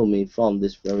 and fill me from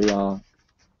this very hour.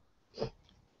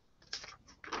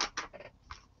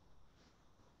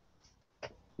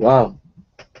 Wow.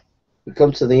 We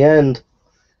come to the end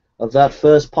of that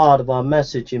first part of our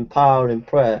message in power in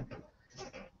prayer.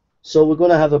 So we're going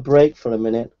to have a break for a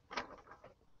minute.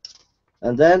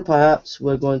 And then perhaps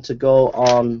we're going to go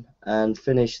on and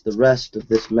finish the rest of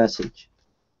this message.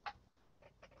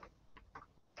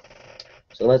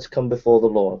 So let's come before the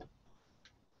Lord.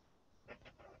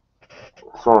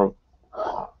 Sorry.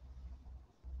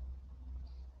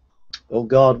 Oh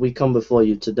God, we come before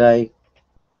you today,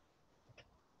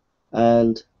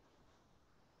 and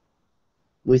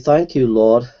we thank you,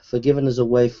 Lord, for giving us a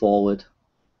way forward.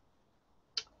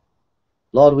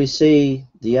 Lord, we see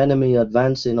the enemy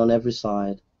advancing on every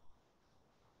side,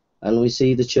 and we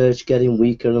see the church getting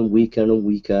weaker and weaker and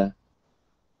weaker.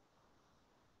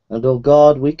 And oh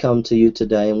God, we come to you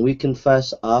today, and we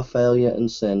confess our failure and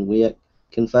sin. We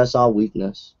confess our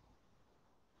weakness.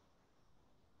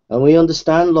 And we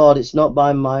understand, Lord, it's not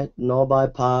by might nor by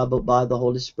power, but by the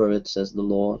Holy Spirit, says the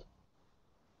Lord.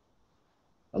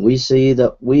 And we see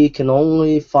that we can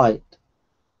only fight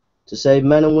to save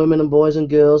men and women and boys and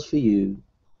girls for you.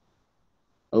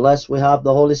 Unless we have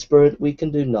the Holy Spirit, we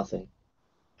can do nothing.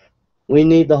 We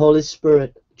need the Holy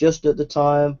Spirit just at the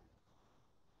time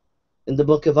in the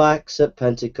book of Acts at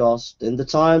Pentecost, in the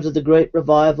times of the great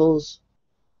revivals.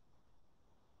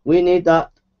 We need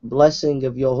that blessing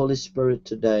of your Holy Spirit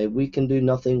today. We can do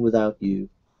nothing without you.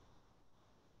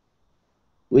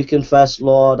 We confess,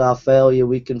 Lord, our failure.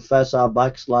 We confess our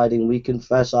backsliding. We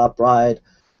confess our pride.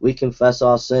 We confess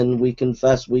our sin. We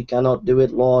confess we cannot do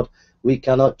it, Lord. We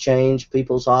cannot change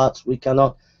people's hearts. We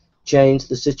cannot change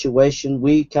the situation.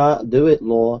 We can't do it,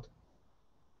 Lord.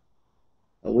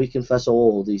 And we confess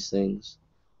all these things.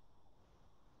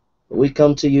 But we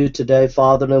come to you today,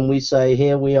 Father, and we say,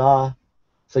 here we are.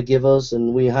 Forgive us,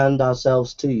 and we hand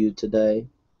ourselves to you today.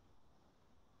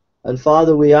 And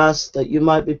Father, we ask that you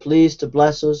might be pleased to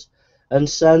bless us and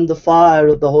send the fire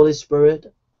of the Holy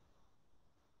Spirit.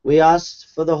 We ask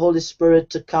for the Holy Spirit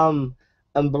to come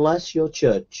and bless your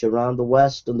church around the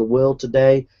West and the world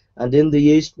today, and in the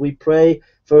East. We pray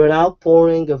for an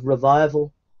outpouring of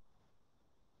revival,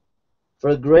 for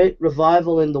a great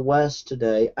revival in the West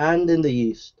today and in the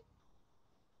East.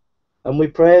 And we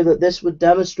pray that this would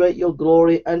demonstrate your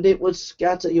glory and it would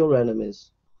scatter your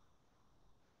enemies.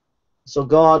 So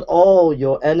God, all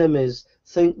your enemies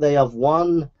think they have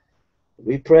won.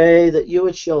 We pray that you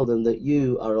would show them that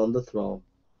you are on the throne.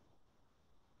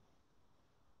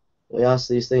 We ask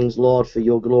these things, Lord, for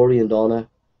your glory and honor.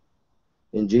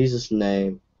 In Jesus'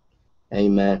 name,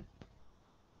 amen.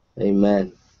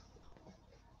 Amen.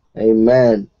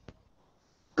 Amen.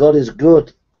 God is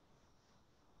good.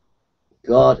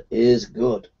 God is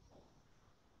good.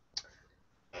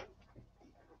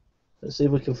 Let's see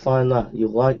if we can find that.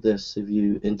 You'll like this if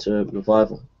you enter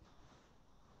revival.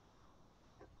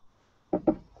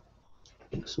 I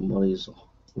think somebody's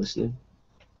listening.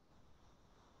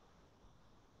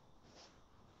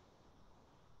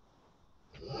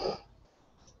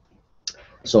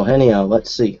 So anyhow, let's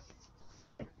see.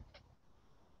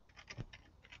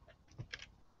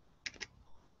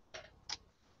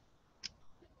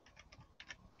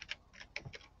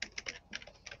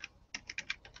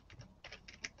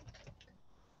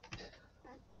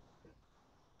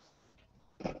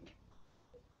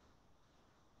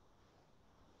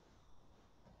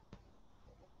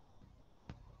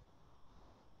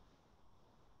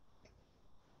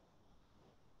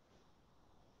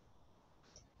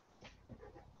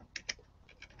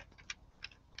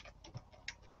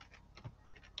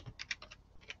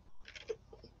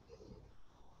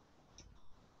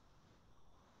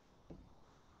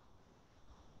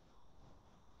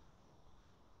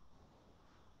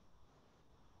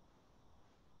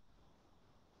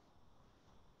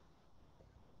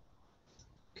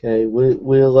 Okay, we'll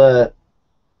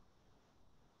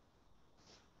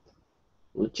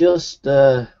just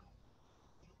have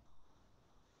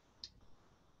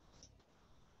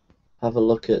a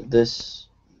look at this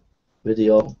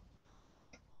video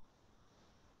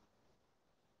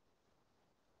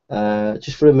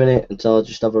just for a minute until I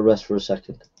just have a rest for a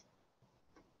second.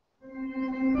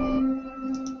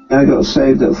 I got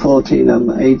saved at 14. I'm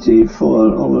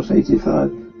 84, almost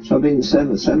 85. So I've been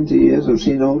 70 years. I've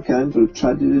seen all kinds of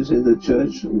tragedies in the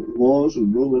church, wars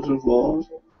and rumors of wars,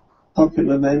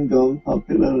 popular men going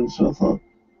popular and so forth.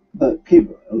 But keep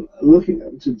looking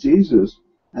up to Jesus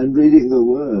and reading the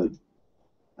Word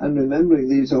and remembering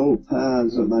these old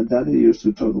paths that my daddy used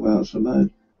to talk about so much,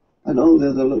 and all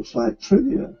the other looks like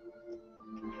trivia.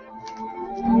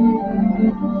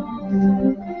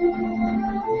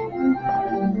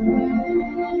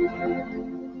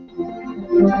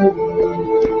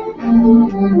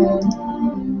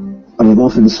 I've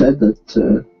often said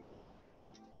that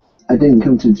I didn't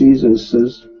come to Jesus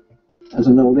as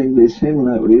an old English hymn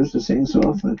like we used to sing so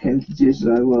often. I came to Jesus,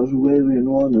 I was weary and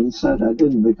worn and sad. I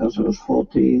didn't because I was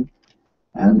 14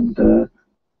 and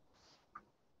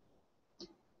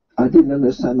I didn't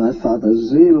understand my father's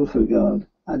zeal for God.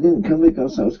 I didn't come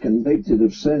because I was convicted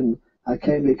of sin. I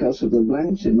came because of the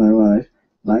blanks in my life.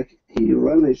 Like he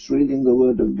relished reading the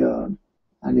Word of God,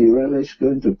 and he relished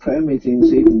going to prayer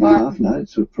meetings, even half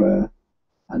nights of prayer.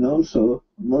 And also,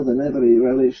 more than ever, he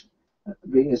relished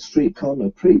being a street corner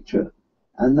preacher.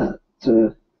 And that,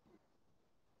 do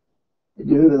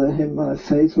you remember the hymn, My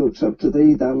faith looks up to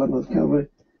thee, thou Lamb of Calvary?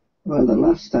 Well, the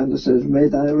last stanza says, may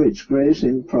thy rich grace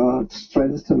impart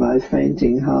strength to my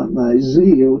fainting heart, my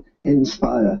zeal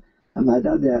inspire. And my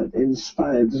daddy had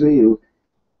inspired zeal.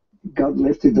 God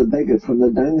lifted the beggar from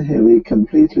the dunghill. He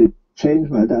completely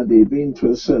changed my daddy. He'd been to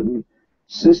a certain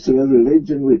system of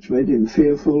religion which made him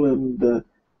fearful and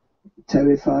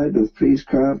terrified of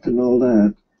priestcraft and all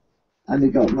that. And he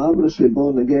got marvelously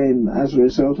born again as a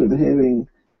result of hearing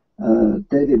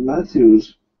David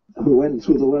Matthews, who went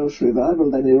through the Welsh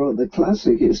Revival. Then he wrote the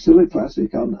classic, it's still a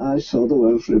classic, on I Saw the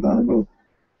Welsh Revival.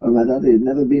 And my daddy had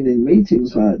never been in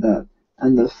meetings like that.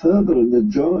 And the fervour and the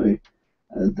joy,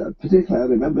 particularly I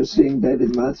remember seeing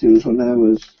David Matthews when I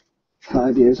was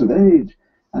 5 years of age.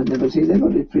 I'd never seen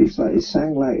anybody preach like he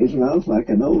sang like his mouth like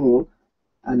an oval,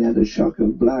 and he had a shock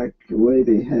of black,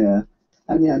 wavy hair,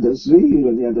 and he had a zeal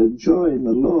and he had a joy in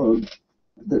the Lord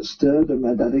that stirred, and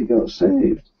my daddy got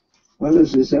saved. Well,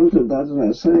 as a result of that, as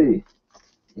I say,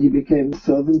 he became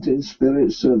fervent in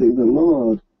spirit, serving the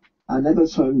Lord. I never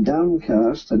saw him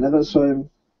downcast. I never saw him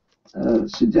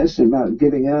suggesting about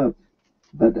giving up.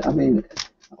 But, I mean,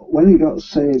 when he got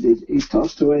saved, he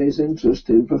tossed away his interest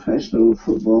in professional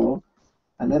football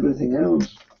and everything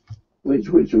else, which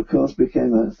of course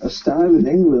became a style in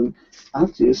England.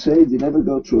 After you're saved, you never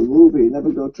go to a movie, you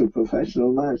never go to a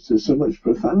professional match. There's so much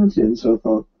profanity and so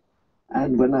forth.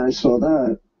 And when I saw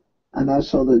that, and I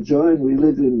saw the joy, and we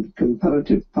lived in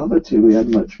comparative poverty. We had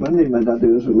much money. My daddy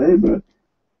was a labourer.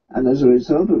 And as a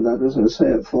result of that, as I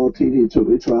say, at 14, he took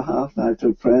me to a half night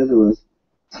of prayer. There were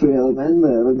 3 other men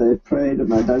there, and they prayed. And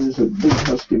my dad was a big,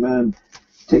 husky man,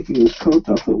 taking his coat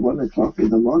off at 1 o'clock in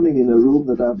the morning in a room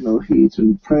that had no heat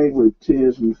and praying with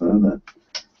tears and fervour.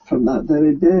 From that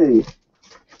very day,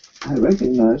 I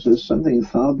recognized there's something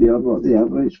far beyond what the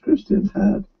average Christian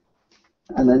had.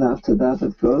 And then after that,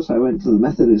 of course, I went to the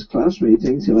Methodist class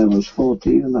meeting till I was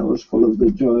 14, and that was full of the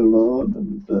joy of the Lord.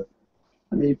 And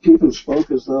I mean, people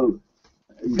spoke as though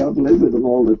God lived with them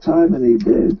all the time, and he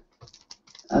did.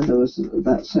 And there was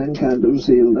that same kind of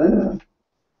zeal there.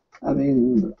 I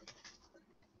mean,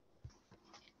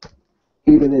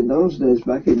 even in those days,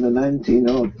 back in the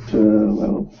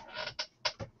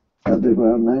that'd be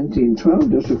around 1912,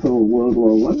 just before World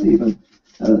War I even,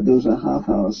 there was a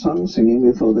half-hour song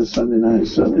singing before the Sunday night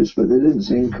service, but they didn't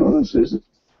sing choruses,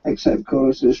 except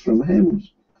choruses from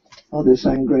hymns. Or they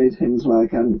sang great hymns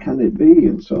like And Can It Be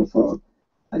and so forth.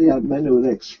 And you had men who would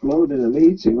explode in a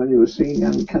meeting when he was singing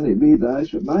And Can It Be that I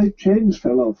should... My chains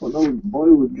fell off. An old boy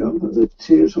would jump and the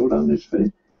tears rolled down his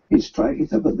face. He'd strike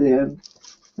it up at the end.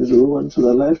 There's a woman to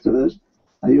the left of us.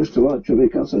 I used to watch her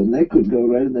because her neck would go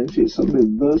red and then she'd suddenly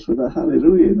burst with a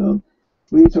hallelujah, you know.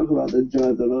 We talk about the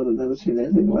joy of the Lord. I've never seen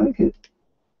anything like it.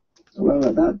 Well,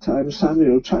 at that time,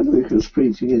 Samuel Chadwick was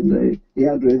preaching he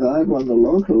had revival on the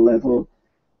local level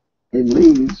in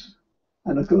Leeds.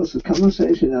 And of course, the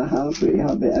conversation in our house, we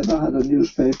hardly ever had a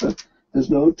newspaper. There's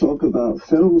no talk about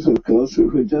films, of course,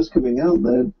 which were just coming out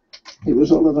then. It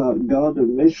was all about God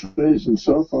and missionaries and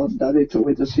so forth. Daddy took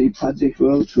me to see Patrick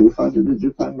Welch, who founded the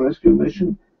Japan Rescue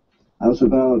Mission. I was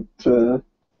about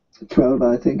 12,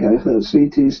 I think. I heard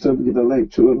C.T. Stubb give a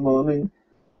lecture one morning,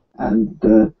 and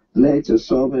later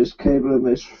saw Miss Cable and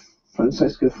Miss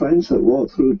Francesca French that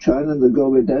walked through China and the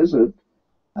Gobi Desert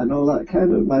and all that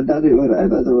kind of... My daddy,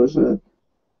 wherever there was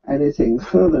anything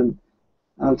fervent,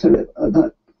 I'll tell you, at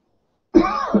that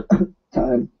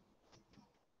time,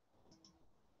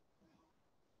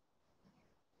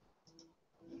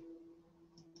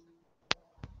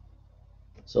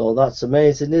 So that's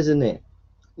amazing, isn't it?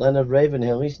 Leonard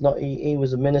Ravenhill, he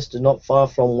was a minister not far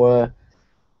from where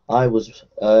I was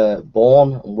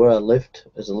born and where I lived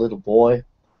as a little boy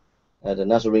at a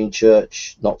Nazarene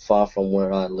church not far from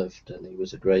where I lived, and he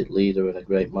was a great leader and a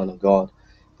great man of God.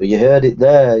 But you heard it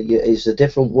there, it's a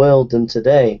different world than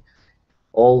today.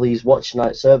 All these watch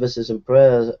night services and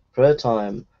prayer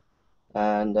time,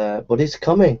 and but it's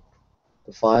coming.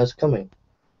 The fire's coming.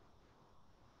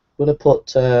 I'm going to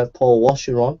put Paul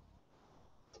Washer on,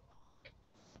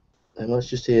 and let's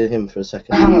just hear him for a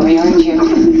second. Probably, aren't you?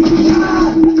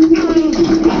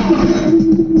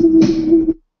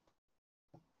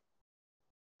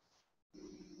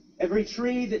 Every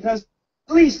tree that does,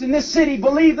 at least in this city,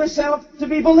 believe themselves to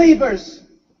be believers.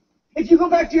 If you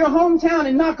go back to your hometown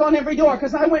and knock on every door,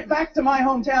 because I went back to my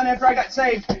hometown after I got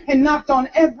saved and knocked on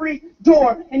every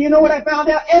door, and you know what I found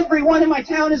out? Everyone in my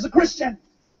town is a Christian.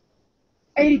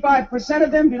 85%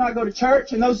 of them do not go to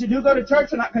church, and those who do go to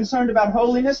church are not concerned about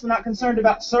holiness. They're not concerned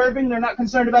about serving. They're not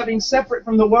concerned about being separate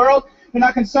from the world. They're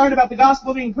not concerned about the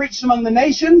gospel being preached among the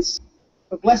nations.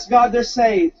 But bless God, they're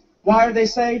saved. Why are they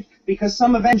saved? Because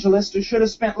some evangelist who should have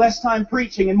spent less time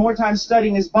preaching and more time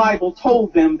studying his Bible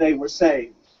told them they were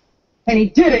saved. And he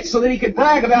did it so that he could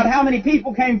brag about how many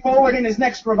people came forward in his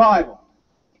next revival.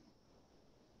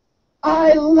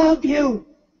 I love you.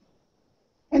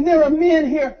 And there are men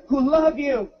here who love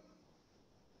you.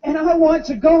 And I want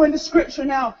to go into Scripture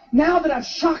now. Now that I've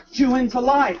shocked you into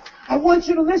life, I want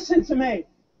you to listen to me.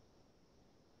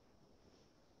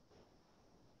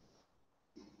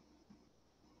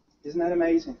 Isn't that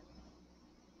amazing?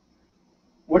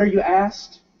 What are you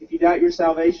asked if you doubt your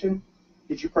salvation?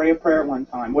 Did you pray a prayer one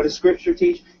time? What does Scripture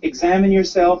teach? Examine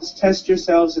yourselves, test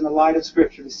yourselves in the light of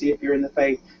Scripture to see if you're in the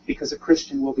faith, because a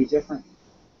Christian will be different.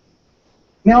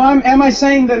 Now, am I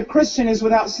saying that a Christian is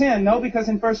without sin? No, because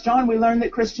in 1 John we learn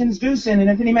that Christians do sin, and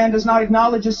if any man does not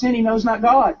acknowledge a sin, he knows not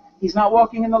God. He's not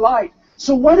walking in the light.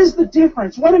 So what is the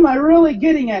difference? What am I really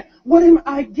getting at? What am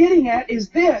I getting at is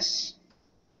this.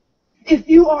 If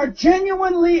you are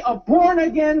genuinely a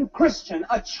born-again Christian,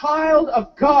 a child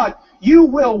of God, you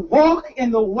will walk in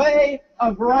the way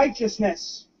of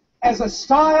righteousness as a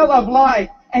style of life.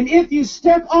 And if you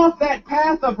step off that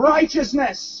path of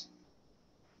righteousness,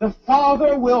 the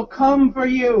Father will come for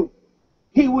you.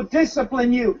 He will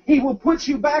discipline you. He will put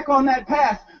you back on that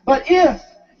path. But if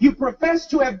you profess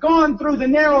to have gone through the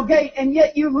narrow gate and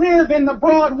yet you live in the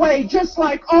broad way, just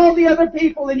like all the other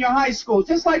people in your high school,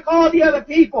 just like all the other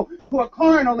people who are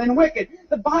carnal and wicked,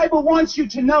 the Bible wants you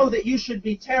to know that you should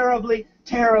be terribly,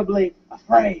 terribly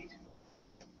afraid.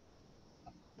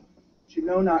 But you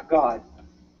know not God.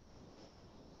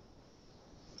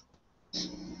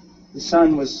 The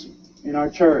son was in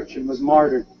our church and was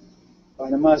martyred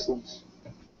by the Muslims.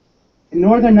 In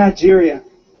northern Nigeria,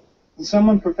 when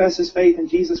someone professes faith in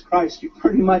Jesus Christ, you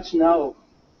pretty much know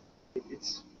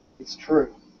it's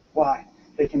true. Why?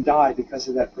 They can die because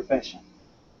of that profession.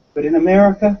 But in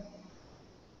America,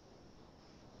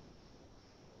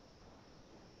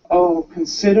 oh,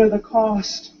 consider the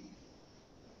cost.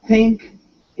 Think,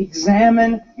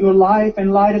 examine your life in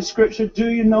light of Scripture.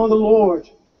 Do you know the Lord?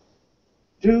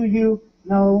 Do you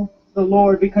know the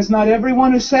Lord? Because not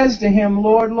everyone who says to Him,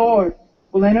 Lord, Lord,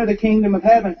 will enter the kingdom of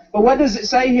heaven. But what does it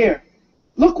say here?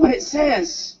 Look what it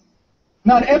says.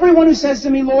 Not everyone who says to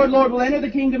me, Lord, Lord, will enter the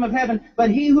kingdom of heaven, but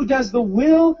he who does the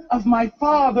will of my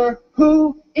Father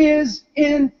who is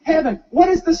in heaven. What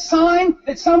is the sign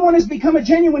that someone has become a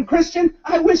genuine Christian?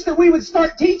 I wish that we would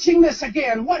start teaching this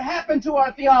again. What happened to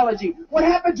our theology? What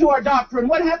happened to our doctrine?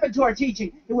 What happened to our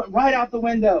teaching? It went right out the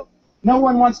window. No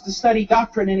one wants to study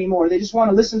doctrine anymore. They just want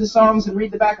to listen to songs and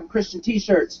read the back of Christian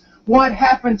t-shirts. What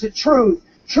happened to truth?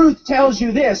 Truth tells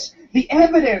you this. The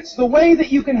evidence, the way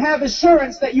that you can have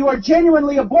assurance that you are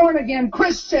genuinely a born-again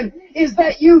Christian is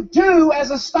that you do,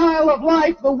 as a style of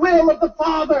life, the will of the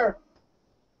Father.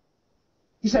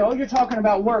 You say, oh, you're talking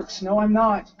about works. No, I'm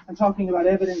not. I'm talking about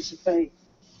evidence of faith.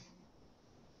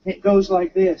 It goes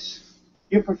like this.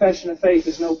 Your profession of faith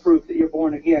is no proof that you're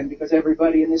born again, because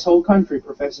everybody in this whole country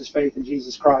professes faith in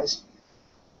Jesus Christ.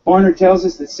 Barnard tells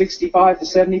us that 65 to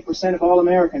 70% of all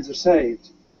Americans are saved.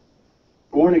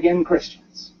 Born-again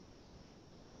Christians.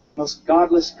 Most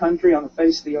godless country on the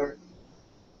face of the earth.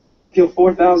 Kill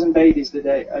 4,000 babies a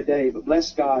day, but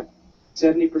bless God,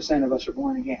 70% of us are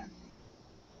born again.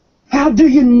 How do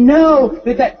you know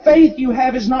that that faith you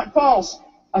have is not false?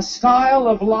 A style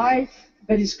of life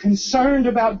that is concerned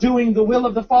about doing the will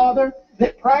of the Father,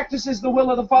 that practices the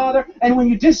will of the Father, and when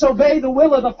you disobey the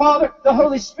will of the Father, the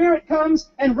Holy Spirit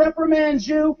comes and reprimands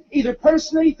you, either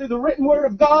personally, through the written Word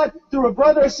of God, through a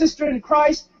brother or sister in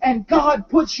Christ, and God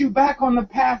puts you back on the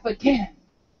path again.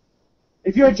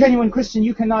 If you're a genuine Christian,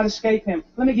 you cannot escape Him.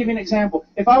 Let me give you an example.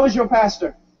 If I was your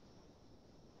pastor,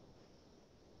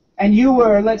 and you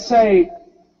were, let's say,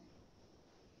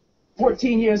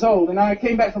 14 years old, and I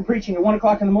came back from preaching at 1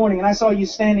 o'clock in the morning, and I saw you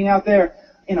standing out there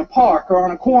in a park or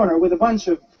on a corner with a bunch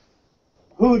of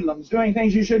hoodlums doing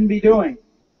things you shouldn't be doing,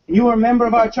 and you were a member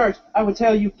of our church, I would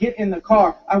tell you, get in the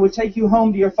car. I would take you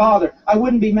home to your father. I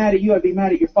wouldn't be mad at you, I'd be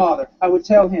mad at your father. I would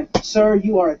tell him, sir,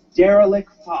 you are a derelict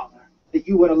father, that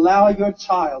you would allow your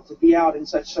child to be out in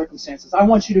such circumstances. I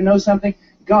want you to know something.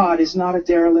 God is not a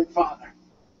derelict father.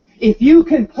 If you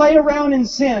can play around in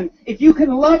sin, if you can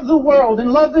love the world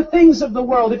and love the things of the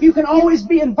world, if you can always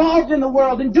be involved in the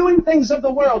world and doing things of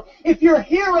the world, if your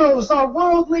heroes are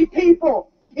worldly people,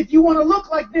 if you want to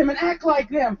look like them and act like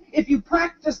them, if you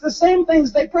practice the same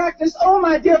things they practice, oh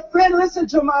my dear friend, listen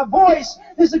to my voice.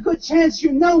 There's a good chance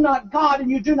you know not God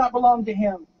and you do not belong to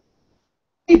Him.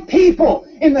 People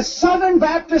in the Southern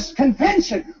Baptist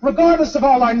Convention, regardless of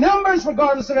all our numbers,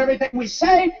 regardless of everything we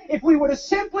say, if we were to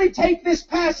simply take this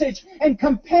passage and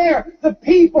compare the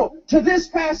people to this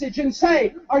passage and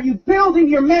say, are you building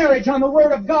your marriage on the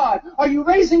Word of God? Are you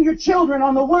raising your children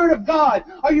on the Word of God?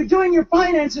 Are you doing your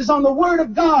finances on the Word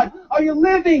of God? Are you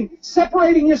living,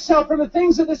 separating yourself from the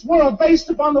things of this world based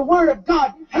upon the Word of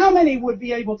God? How many would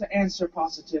be able to answer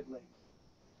positively?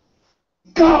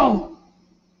 Go!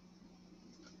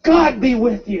 God be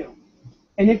with you.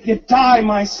 And if you die,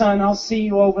 my son, I'll see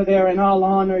you over there and I'll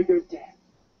honor your death.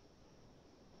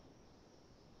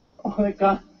 Oh,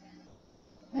 God.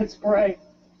 Let's pray.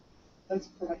 Let's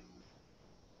pray.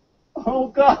 Oh,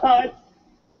 God.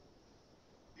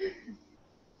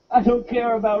 I don't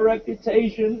care about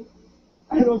reputation.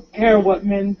 I don't care what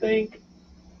men think.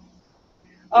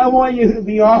 I want you to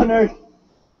be honored.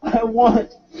 I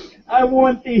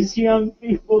want these young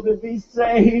people to be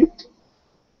saved.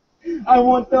 I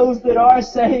want those that are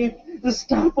saved to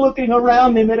stop looking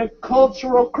around them at a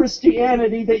cultural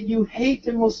Christianity that you hate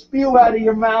and will spew out of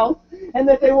your mouth, and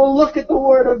that they will look at the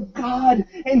Word of God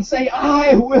and say,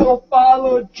 I will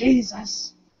follow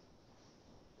Jesus.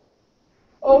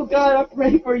 Oh God, I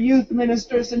pray for youth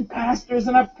ministers and pastors,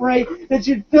 and I pray that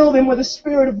you'd fill them with a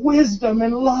spirit of wisdom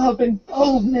and love and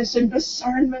boldness and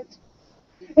discernment.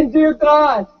 And dear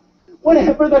God,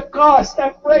 whatever the cost, I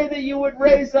pray that you would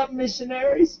raise up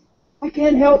missionaries. I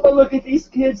can't help but look at these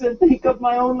kids and think of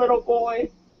my own little boy.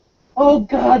 Oh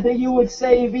God, that you would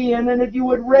save Ian, and that you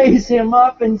would raise him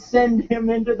up and send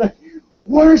him into the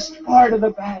worst part of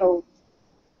the battle.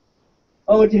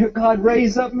 Oh dear God,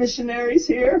 raise up missionaries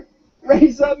here.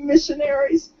 Raise up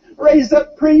missionaries. Raise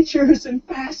up preachers and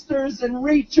pastors and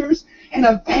reachers and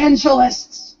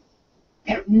evangelists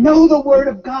that know the Word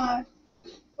of God.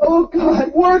 Oh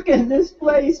God, work in this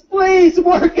place. Please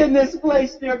work in this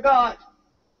place, dear God.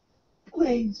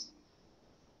 Please.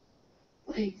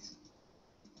 Please.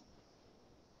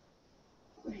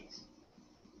 Please.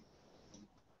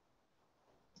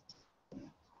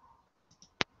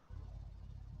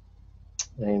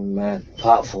 Amen.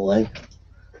 Powerful, eh?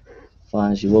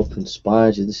 Fires you up,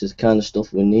 inspires you. This is the kind of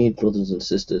stuff we need, brothers and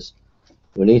sisters.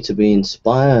 We need to be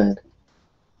inspired.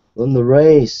 Run the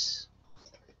race.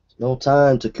 It's no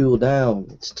time to cool down.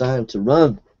 It's time to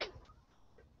run.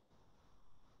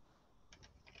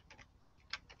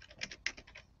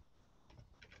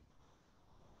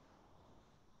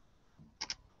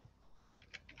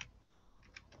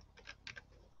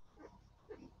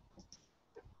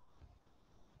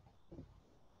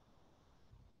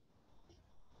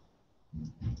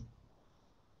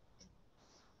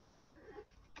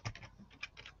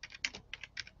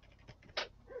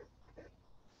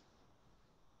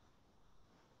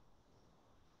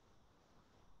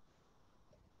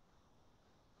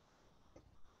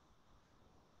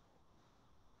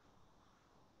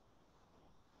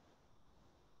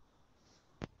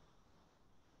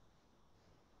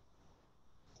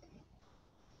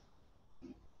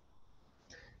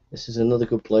 This is another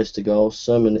good place to go.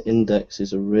 Sermon Index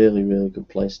is a really, really good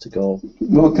place to go.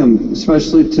 Welcome,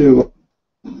 especially to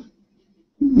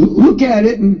look at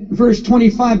it in verse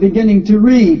 25, beginning to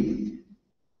read.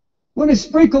 When I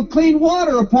sprinkle clean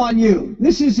water upon you.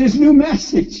 This is his new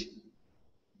message.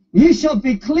 Ye shall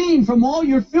be clean from all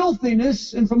your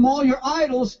filthiness, and from all your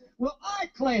idols will I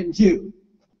cleanse you.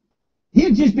 He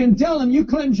had just been telling you,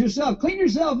 cleanse yourself. Clean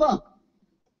yourself up.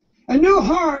 A new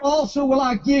heart also will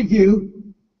I give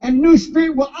you, and a new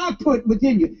spirit will I put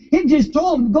within you. He just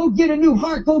told him, go get a new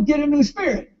heart, go get a new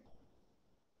spirit.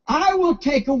 I will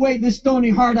take away the stony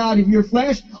heart out of your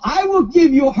flesh. I will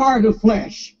give you a heart of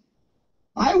flesh.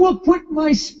 I will put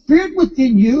my spirit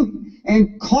within you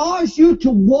and cause you to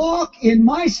walk in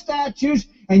my statutes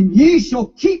and ye shall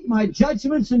keep my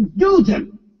judgments and do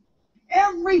them.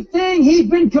 Everything he's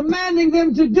been commanding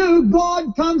them to do,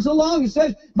 God comes along and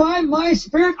says, by my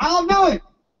Spirit, I'll do it.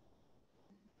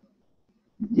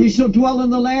 Ye shall dwell in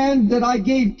the land that I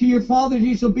gave to your fathers.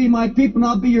 Ye shall be my people, and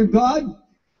I'll be your God.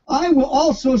 I will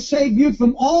also save you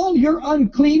from all your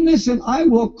uncleanness, and I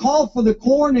will call for the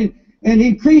corn and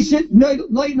increase it,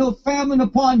 lay no famine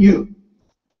upon you.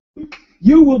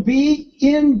 You will be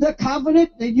in the covenant,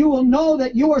 and you will know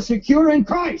that you are secure in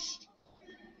Christ.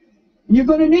 You're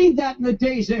going to need that in the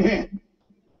days ahead.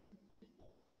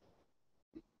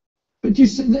 But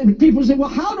people say, well,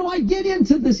 how do I get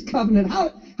into this covenant?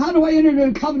 How do I enter into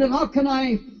a covenant? How can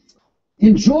I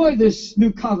enjoy this new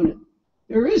covenant?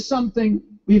 There is something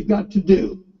we've got to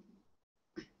do.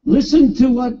 Listen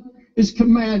to what is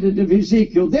commanded of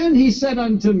Ezekiel. Then he said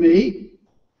unto me,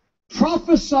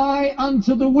 prophesy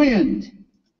unto the wind.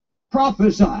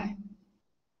 Prophesy.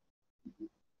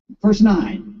 Verse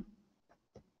 9.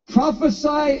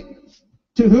 Prophesy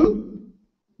to who?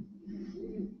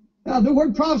 Now the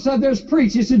word prophesy, there's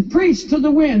preach. He said preach to the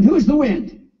wind. Who's the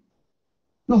wind?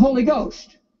 The Holy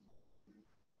Ghost.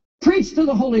 Preach to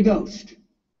the Holy Ghost.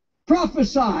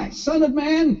 Prophesy, Son of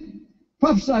Man.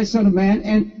 Prophesy, Son of Man,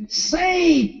 and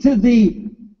say to the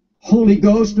Holy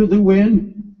Ghost or the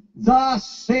wind, thus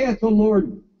saith the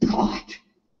Lord God.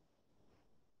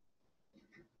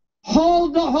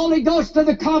 Hold the Holy Ghost to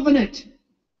the covenant.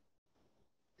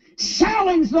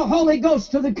 Challenge the Holy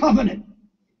Ghost to the covenant.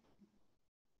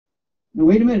 Now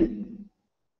wait a minute.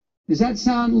 Does that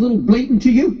sound a little blatant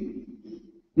to you?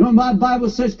 You know, my Bible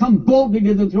says, come boldly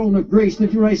to the throne of grace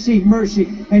that you receive mercy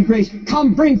and grace.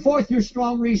 Come bring forth your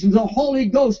strong reasons. The Holy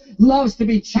Ghost loves to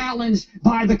be challenged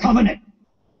by the covenant.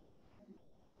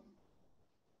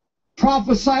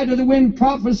 Prophesy to the wind,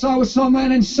 prophesy with some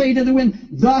man, and say to the wind,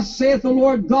 thus saith the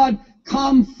Lord God,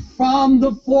 come from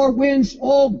the four winds,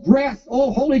 O breath,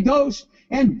 O Holy Ghost,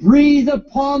 and breathe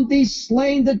upon these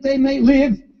slain that they may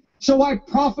live. So I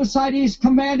prophesied as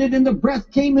commanded, and the breath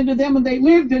came into them, and they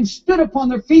lived and stood upon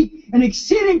their feet, an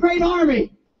exceeding great army.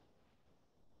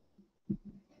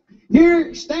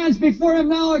 Here stands before him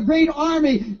now a great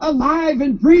army, alive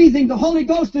and breathing. The Holy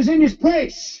Ghost is in his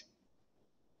place.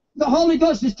 The Holy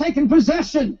Ghost has taken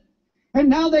possession. And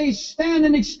now they stand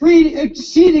an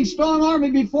exceeding strong army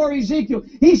before Ezekiel.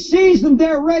 He sees them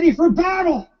there ready for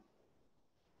battle.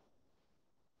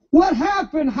 What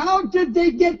happened? How did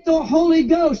they get the Holy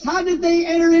Ghost? How did they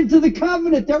enter into the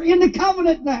covenant? They're in the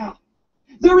covenant now.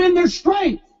 They're in their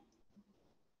strength.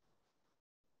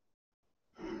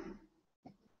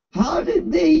 Why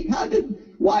did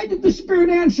the Spirit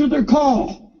answer their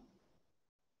call?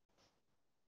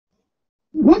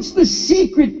 What's the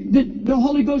secret that the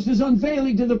Holy Ghost is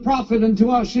unveiling to the prophet and to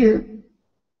us here?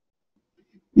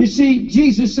 You see,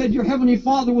 Jesus said, your heavenly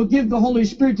Father will give the Holy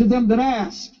Spirit to them that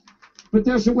ask. But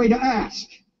there's a way to ask.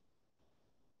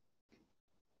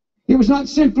 It was not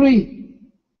simply,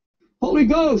 Holy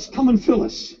Ghost, come and fill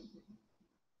us.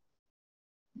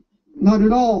 Not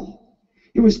at all.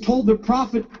 It was told the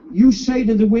prophet, you say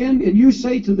to the wind, and you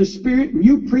say to the Spirit, and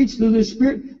you preach to the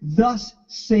Spirit, thus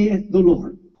saith the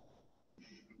Lord.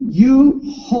 You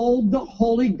hold the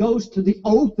Holy Ghost to the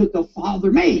oath that the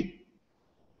Father made.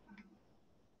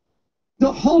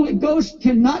 The Holy Ghost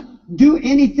cannot do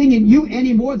anything in you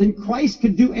any more than Christ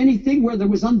could do anything where there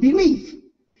was unbelief.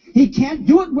 He can't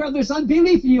do it where there's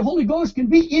unbelief, and the Holy Ghost can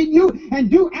be in you and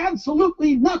do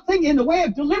absolutely nothing in the way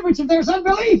of deliverance if there's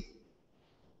unbelief.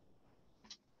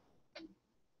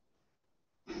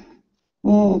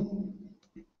 Oh,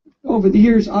 over the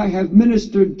years, I have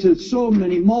ministered to so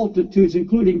many multitudes,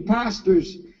 including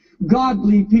pastors,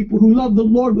 godly people who love the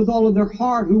Lord with all of their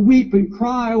heart, who weep and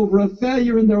cry over a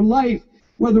failure in their life,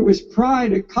 whether it was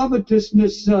pride, or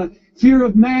covetousness, fear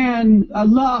of man,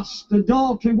 lust,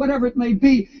 adultery, whatever it may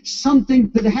be, something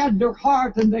that had their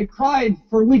heart, and they cried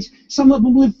for weeks. Some of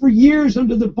them lived for years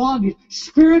under the bondage.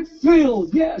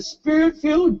 Spirit-filled, yes,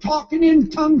 Spirit-filled, talking in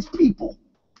tongues people,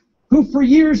 who for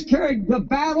years carried the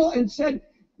battle and said,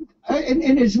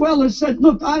 and as well as said,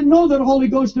 look, I know that the Holy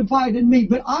Ghost abides in me,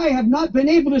 but I have not been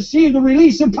able to see the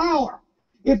release of power.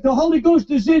 If the Holy Ghost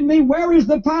is in me, where is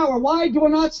the power? Why do I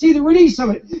not see the release of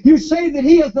it? You say that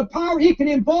He has the power, He can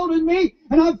embolden me,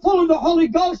 and I'm full of the Holy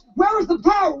Ghost. Where is the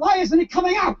power? Why isn't it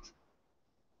coming out?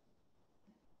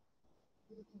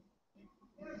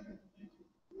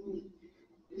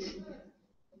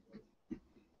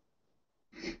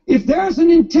 If there's an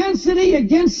intensity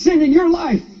against sin in your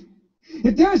life,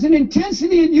 if there's an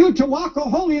intensity in you to walk a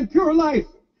holy and pure life,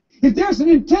 if there's an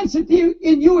intensity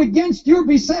in you against your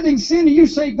besetting sin, and you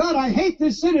say, God, I hate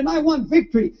this sin and I want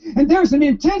victory, and there's an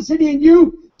intensity in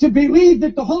you to believe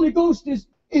that the Holy Ghost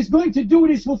is going to do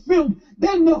it, is fulfilled,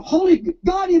 then the Holy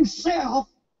God himself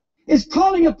is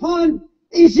calling upon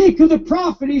Ezekiel the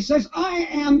prophet. He says, I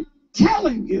am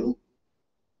telling you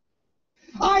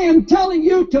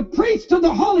to preach to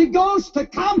the Holy Ghost to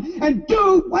come and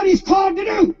do what he's called to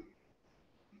do.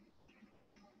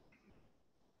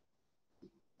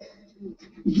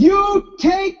 You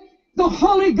take the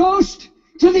Holy Ghost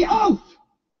to the oath.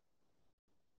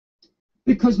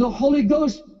 Because the Holy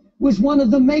Ghost was one of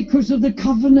the makers of the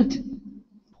covenant.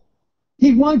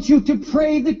 He wants you to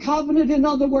pray the covenant. In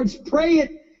other words, pray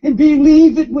it and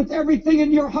believe it with everything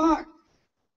in your heart.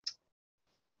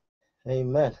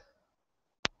 Amen.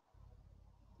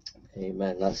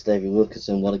 Amen. That's David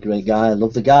Wilkerson. What a great guy. I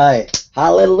love the guy.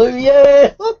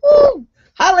 Hallelujah. Woo-hoo.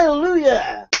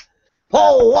 Hallelujah.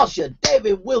 Paul Washer,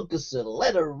 David Wilkerson,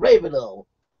 Leonard Ravenel.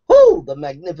 Whoo, the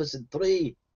Magnificent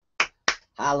Three.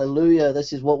 Hallelujah.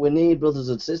 This is what we need, brothers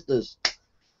and sisters.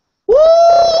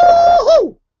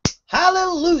 Woo-hoo.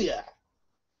 Hallelujah.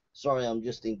 Sorry, I'm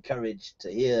just encouraged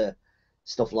to hear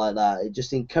stuff like that. It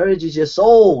just encourages your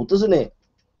soul, doesn't it?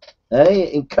 Hey,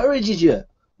 it encourages you.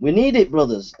 We need it,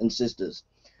 brothers and sisters.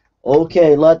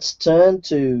 Okay, let's turn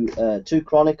to 2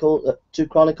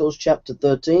 Chronicles chapter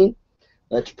 13.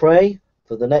 Let's pray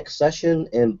for the next session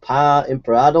in prayer.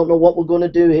 I don't know what we're going to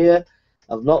do here.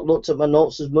 I've not looked at my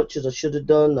notes as much as I should have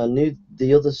done. I knew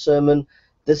the other sermon.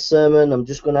 This sermon, I'm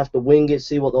just going to have to wing it,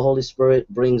 see what the Holy Spirit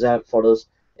brings out for us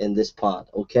in this part,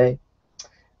 okay?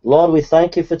 Lord, we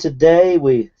thank you for today.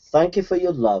 We thank you for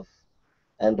your love.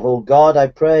 And, oh God, I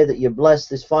pray that you bless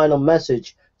this final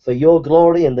message for your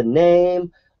glory in the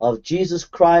name of Jesus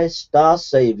Christ, our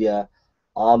Savior.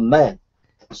 Amen.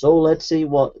 So let's see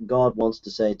what God wants to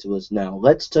say to us now.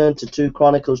 Let's turn to 2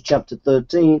 Chronicles chapter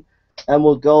 13, and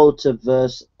we'll go to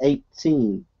verse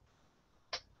 18.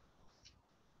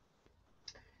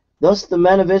 Thus the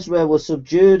men of Israel were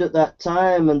subdued at that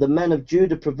time, and the men of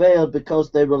Judah prevailed because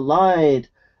they relied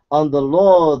on the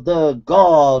Lord, the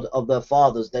God of their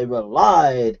fathers. They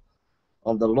relied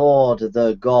on the Lord,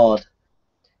 their God.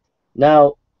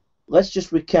 Now, let's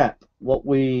just recap what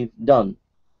we've done.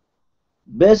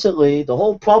 Basically, the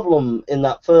whole problem in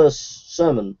that first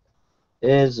sermon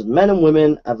is men and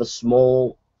women have a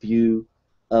small view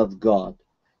of God. It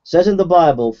says in the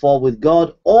Bible, for with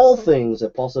God all things are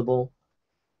possible.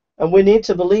 And we need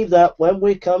to believe that when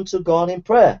we come to God in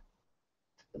prayer.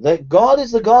 That God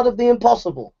is the God of the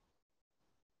impossible.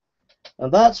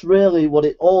 And that's really what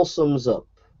it all sums up.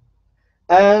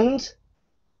 And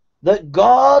that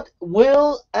God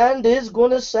will and is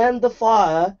going to send the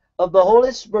fire of the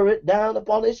Holy Spirit down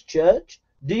upon his church.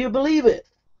 Do you believe it?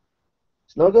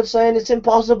 It's no good saying it's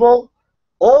impossible.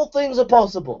 All things are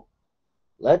possible.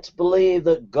 Let's believe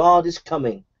that God is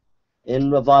coming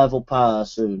in revival power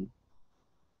soon.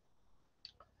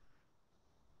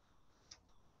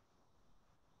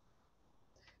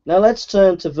 Now let's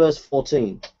turn to verse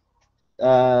 14.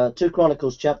 2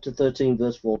 Chronicles chapter 13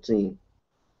 verse 14.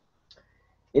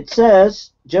 It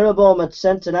says, Jeroboam had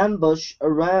sent an ambush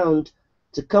around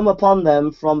to come upon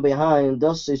them from behind.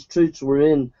 Thus his troops were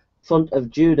in front of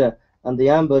Judah, and the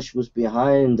ambush was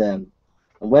behind them.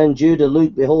 And when Judah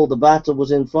looked, behold, the battle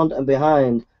was in front and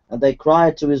behind, and they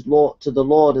cried to the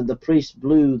Lord, and the priests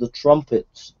blew the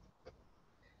trumpets.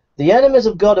 The enemies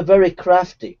of God are very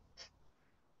crafty,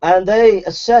 and they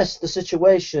assess the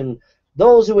situation.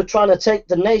 Those who are trying to take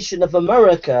the nation of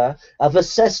America have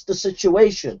assessed the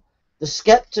situation. The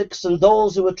skeptics and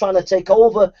those who are trying to take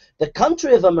over the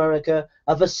country of America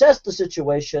have assessed the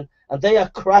situation, and they are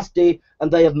crafty, and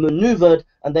they have maneuvered,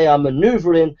 and they are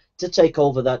maneuvering to take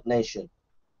over that nation.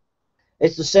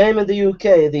 It's the same in the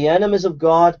UK. The enemies of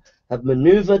God have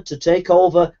maneuvered to take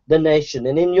over the nation.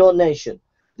 And in your nation,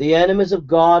 the enemies of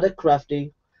God are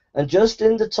crafty. And just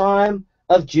in the time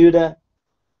of Judah,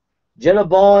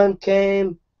 Jeroboam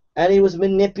came, and he was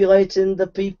manipulating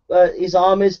his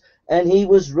armies, and he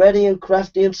was ready and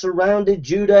crafty and surrounded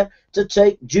Judah to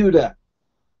take Judah.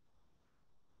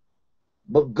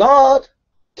 But God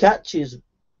catches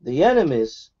the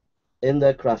enemies in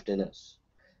their craftiness.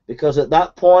 Because at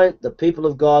that point, the people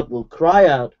of God will cry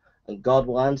out, and God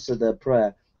will answer their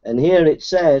prayer. And here it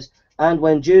says, and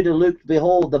when Judah looked,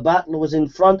 behold, the battle was in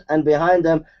front and behind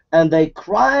them, and they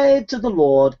cried to the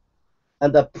Lord,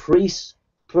 and the priest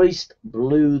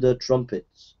blew their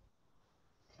trumpets.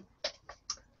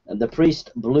 And the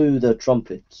priest blew their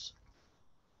trumpets.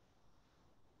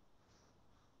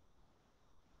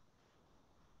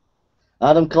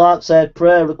 Adam Clark said,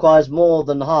 prayer requires more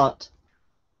than heart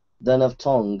than of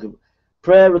tongue.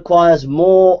 Prayer requires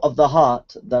more of the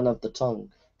heart than of the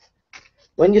tongue.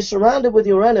 When you're surrounded with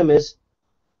your enemies,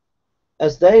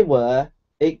 as they were,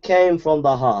 it came from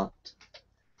the heart.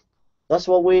 That's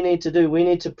what we need to do. We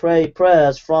need to pray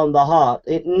prayers from the heart.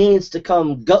 It needs to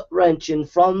come gut-wrenching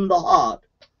from the heart.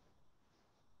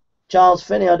 Charles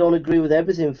Finney, I don't agree with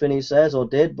everything Finney says or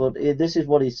did, but this is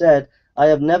what he said. I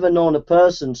have never known a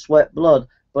person sweat blood,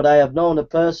 but I have known a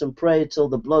person pray till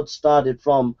the blood started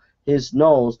from his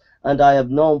nose, and I have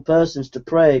known persons to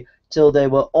pray till they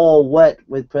were all wet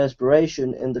with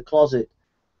perspiration in the closet.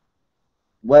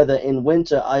 Whether in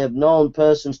winter, I have known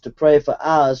persons to pray for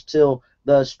hours till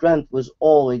their strength was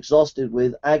all exhausted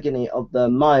with agony of their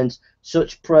minds.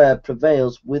 Such prayer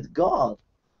prevails with God.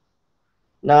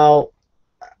 Now,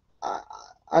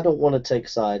 I don't want to take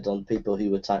sides on people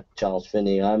who attack Charles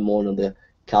Finney. I'm more on the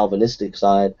Calvinistic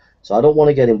side, so I don't want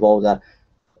to get involved in that.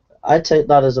 I take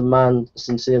that as a man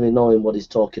sincerely knowing what he's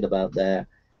talking about there.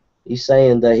 He's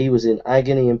saying that he was in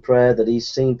agony in prayer, that he's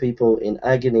seen people in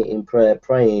agony in prayer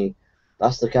praying.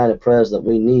 That's the kind of prayers that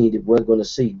we need if we're going to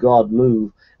see God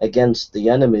move against the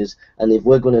enemies, and if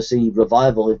we're going to see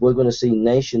revival, if we're going to see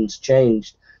nations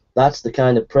changed. That's the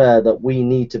kind of prayer that we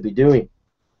need to be doing.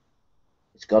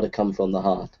 It's got to come from the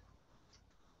heart.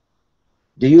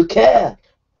 Do you care?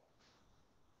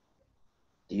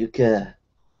 Do you care?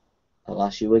 I'll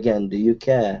ask you again, do you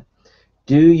care?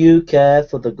 Do you care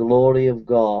for the glory of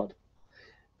God?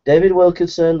 David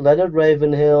Wilkerson, Leonard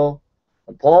Ravenhill,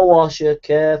 and Paul Washer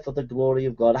care for the glory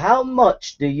of God. How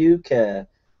much do you care,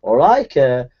 or I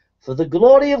care, for the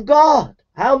glory of God?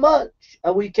 How much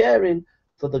are we caring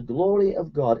for the glory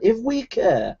of God? If we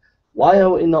care, why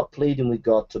are we not pleading with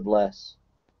God to bless?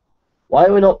 Why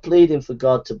are we not pleading for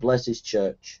God to bless His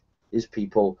church, His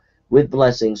people, with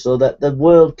blessings, so that the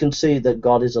world can see that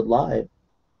God is alive?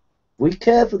 We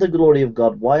care for the glory of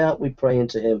God. Why aren't we praying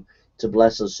to Him to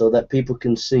bless us, so that people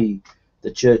can see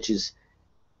the church is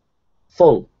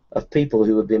full of people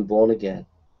who have been born again?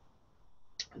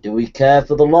 Do we care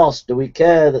for the lost? Do we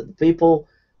care that the people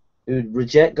who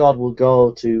reject God will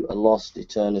go to a lost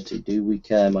eternity? Do we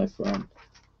care, my friend?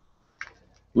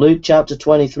 Luke chapter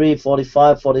 23,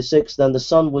 45, 46. Then the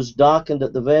sun was darkened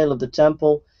at the veil of the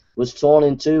temple was torn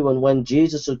in two, and when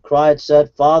Jesus had cried, said,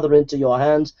 Father, into your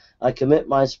hands I commit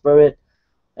my spirit.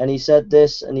 And he said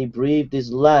this, and he breathed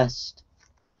his last.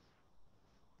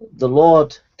 The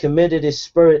Lord committed his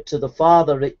spirit to the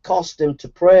Father. It cost him to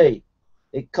pray.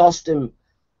 It cost him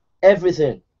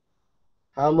everything.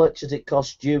 How much does it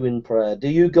cost you in prayer? Do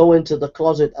you go into the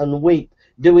closet and weep?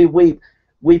 Do we weep?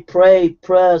 We pray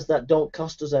prayers that don't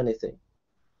cost us anything.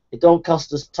 It don't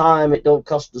cost us time. It don't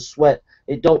cost us sweat.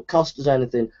 It don't cost us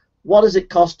anything. What does it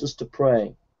cost us to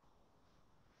pray?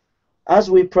 As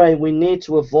we pray, we need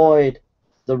to avoid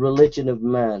the religion of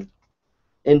man.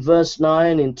 In verse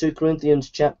 9, in 2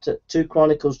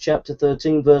 Chronicles chapter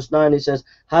 13, verse 9, it says,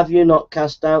 Have you not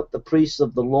cast out the priests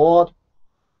of the Lord?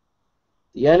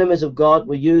 The enemies of God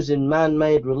were using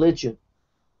man-made religion.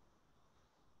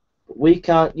 But we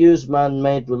can't use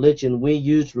man-made religion. We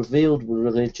use revealed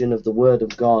religion of the Word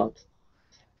of God.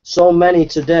 So many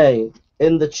today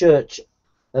in the church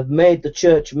have made the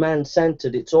church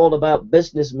man-centered. It's all about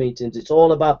business meetings. It's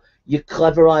all about your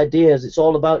clever ideas. It's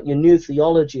all about your new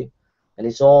theology. And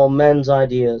it's all men's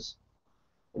ideas.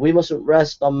 We mustn't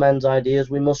rest on men's ideas.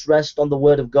 We must rest on the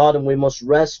Word of God, and we must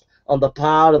rest on the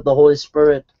power of the Holy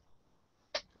Spirit.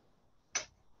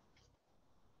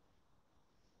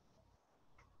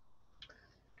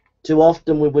 Too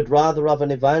often we would rather have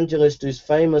an evangelist who's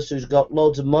famous, who's got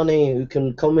loads of money, who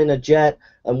can come in a jet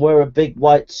and wear a big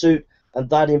white suit, and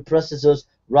that impresses us,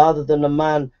 rather than a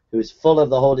man who is full of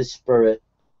the Holy Spirit.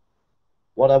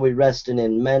 What are we resting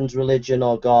in, men's religion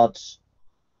or God's?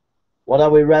 What are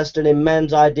we resting in,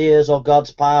 men's ideas or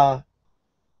God's power?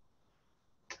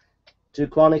 2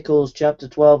 Chronicles chapter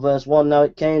 12 verse 1. Now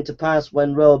it came to pass,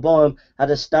 when Rehoboam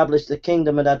had established the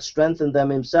kingdom and had strengthened them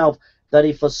himself, that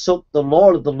he forsook the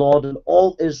Lord of the Lord and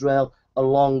all Israel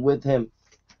along with him.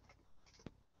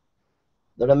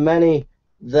 There are many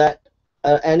that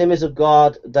are enemies of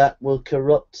God that will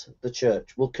corrupt the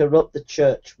church, will corrupt the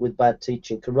church with bad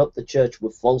teaching, corrupt the church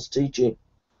with false teaching.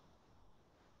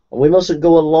 And we mustn't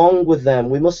go along with them.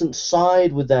 We mustn't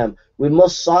side with them. We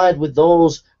must side with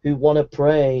those who want to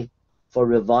pray for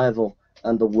revival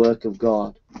and the work of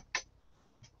God.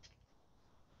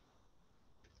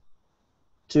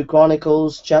 2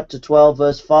 Chronicles chapter 12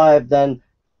 verse 5. Then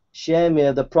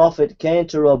Shemaiah the prophet came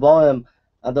to Rehoboam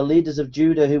and the leaders of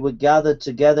Judah who were gathered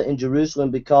together in Jerusalem,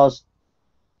 because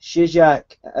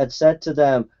Shishak had said to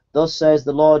them, Thus says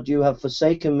the Lord, you have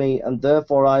forsaken me, and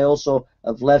therefore I also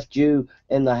have left you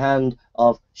in the hand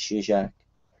of Shishak.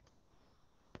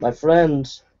 My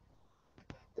friends,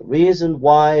 the reason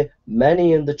why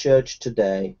many in the church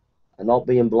today and not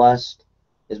being blessed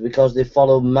is because they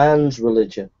follow man's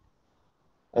religion.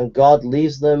 And God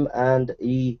leaves them and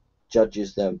He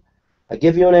judges them. I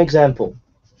give you an example.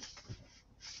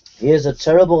 Here's a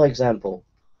terrible example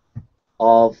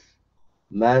of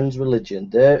man's religion.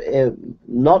 There,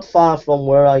 not far from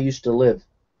where I used to live,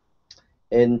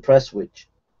 in Prestwich,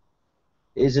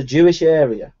 is a Jewish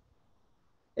area.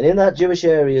 And in that Jewish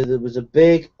area there was a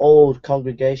big old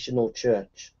congregational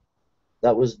church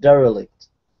that was derelict.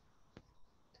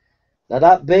 Now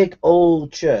that big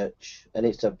old church, and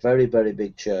it's a very, very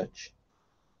big church,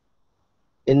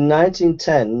 in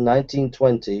 1910,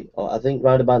 1920, or I think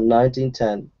right about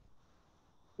 1910,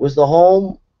 was the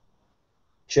home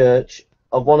church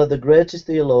of one of the greatest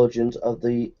theologians of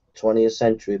the 20th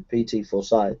century, P.T.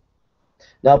 Forsyth.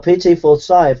 Now, P.T.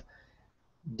 Forsyth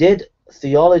did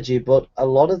theology, but a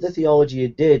lot of the theology he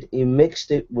did, he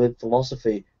mixed it with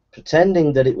philosophy,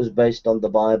 pretending that it was based on the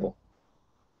Bible.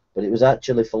 But it was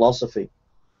actually philosophy,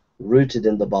 rooted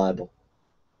in the Bible.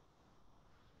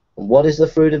 And what is the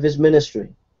fruit of his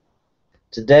ministry?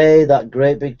 Today, that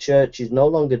great big church is no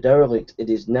longer derelict. It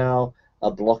is now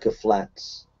a block of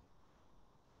flats.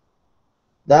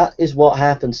 That is what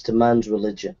happens to man's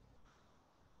religion.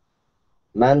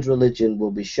 Man's religion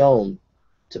will be shown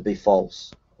to be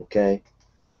false. Okay?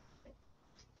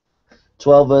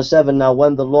 12 verse 7, now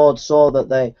when the Lord saw that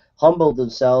they humbled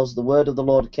themselves, the word of the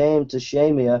Lord came to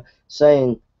Shemaiah,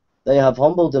 saying, they have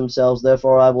humbled themselves,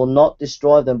 therefore I will not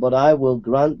destroy them, but I will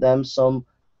grant them some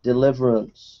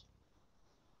deliverance.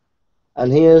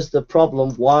 And here's the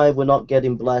problem, why we're not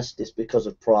getting blessed is because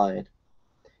of pride.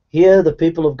 Here the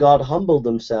people of God humbled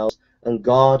themselves, and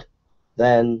God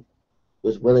then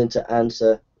was willing to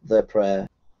answer their prayer.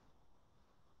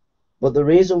 But the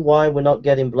reason why we're not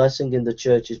getting blessing in the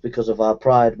church is because of our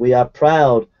pride. We are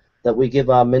proud that we give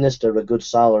our minister a good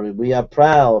salary. We are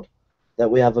proud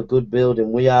that we have a good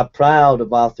building. We are proud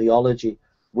of our theology.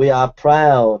 We are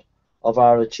proud of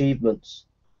our achievements.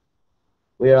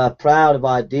 We are proud of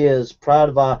ideas, proud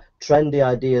of our trendy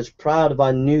ideas, proud of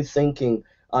our new thinking,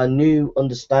 our new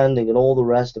understanding, and all the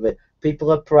rest of it.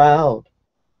 People are proud.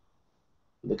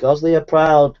 Because they are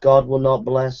proud, God will not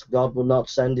bless. God will not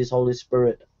send His Holy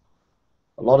Spirit.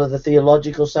 A lot of the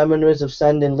theological seminaries are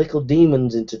sending little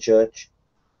demons into church.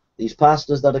 These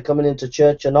pastors that are coming into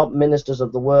church are not ministers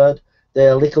of the word. They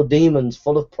are little demons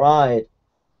full of pride,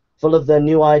 full of their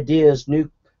new ideas, new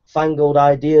fangled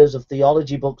ideas of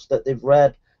theology books that they've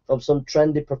read from some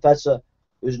trendy professor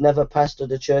who's never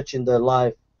pastored a church in their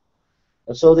life.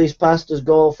 And so these pastors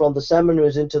go from the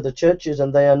seminaries into the churches,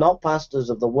 and they are not pastors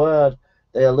of the word.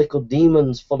 They are little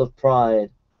demons full of pride,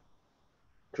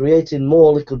 creating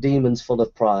more little demons full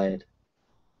of pride.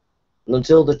 And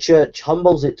until the church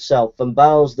humbles itself and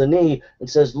bows the knee and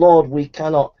says, Lord, we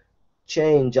cannot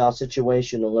change our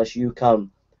situation unless you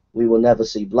come, we will never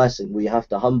see blessing. We have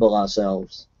to humble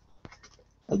ourselves.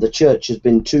 And the church has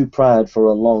been too proud for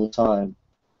a long time.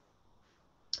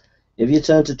 If you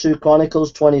turn to 2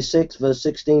 Chronicles 26, verse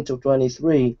 16 to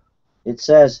 23, it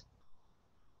says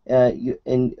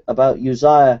about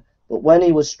Uzziah, but when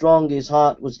he was strong, his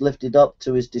heart was lifted up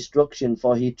to his destruction,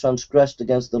 for he transgressed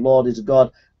against the Lord his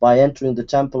God by entering the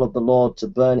temple of the Lord to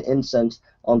burn incense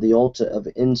on the altar of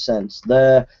incense.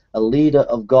 There, a leader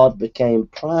of God became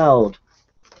proud.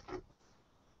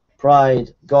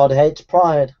 Pride. God hates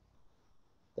pride.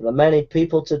 There are many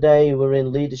people today who are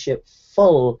in leadership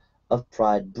full of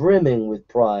pride, brimming with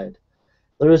pride.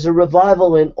 There is a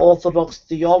revival in Orthodox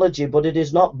theology, but it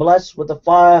is not blessed with the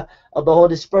fire of the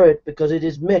Holy Spirit because it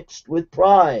is mixed with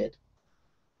pride.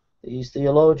 These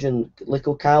theologians,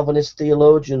 little Calvinist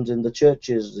theologians in the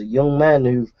churches, the young men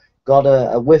who've got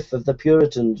a whiff of the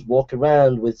Puritans, walk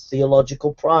around with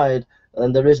theological pride,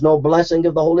 and there is no blessing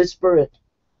of the Holy Spirit.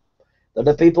 There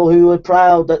are people who are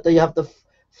proud that they have the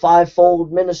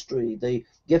fivefold ministry, the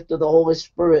gift of the Holy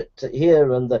Spirit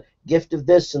here, and the gift of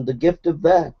this and the gift of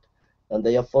that. And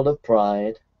they are full of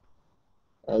pride,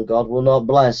 and God will not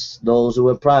bless those who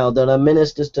are proud. There are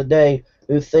ministers today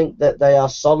who think that they are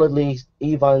solidly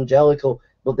evangelical,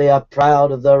 but they are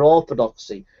proud of their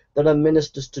orthodoxy. There are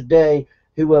ministers today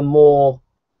who are more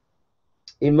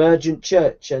emergent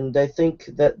church, and they think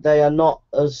that they are not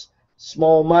as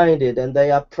small-minded, and they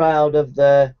are proud of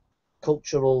their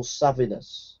cultural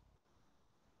savviness.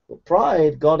 But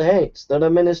pride, God hates. There are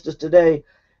ministers today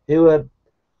who are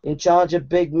in charge of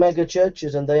big mega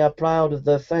churches, and they are proud of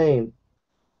their fame.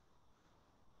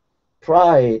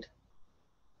 Pride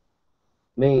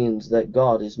means that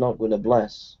God is not going to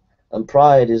bless, and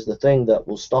pride is the thing that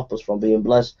will stop us from being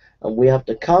blessed, and we have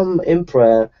to come in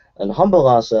prayer and humble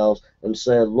ourselves and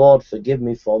say, Lord, forgive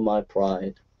me for my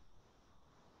pride.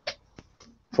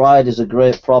 Pride is a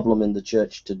great problem in the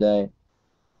church today.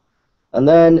 And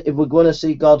then if we're going to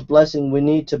see God's blessing, we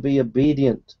need to be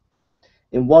obedient.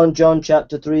 In 1 John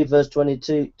chapter 3 verse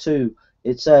 22,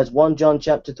 it says, 1 John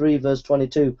chapter 3 verse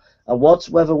 22, and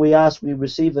whatsoever we ask we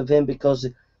receive of him, because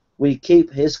we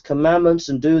keep his commandments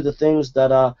and do the things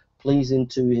that are pleasing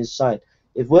to his sight.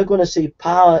 If we're going to see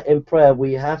power in prayer,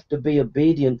 we have to be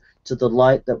obedient to the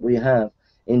light that we have.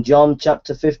 In John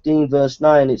chapter 15 verse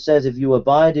 9, it says, if you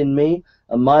abide in me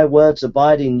and my words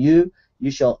abide in you,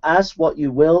 you shall ask what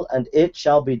you will, and it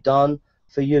shall be done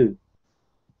for you.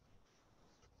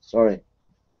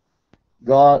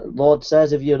 Lord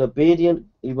says, if you're obedient,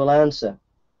 he will answer.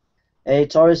 A.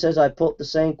 Torrey says, I put the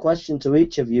same question to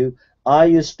each of you. Are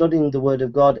you studying the Word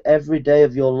of God every day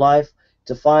of your life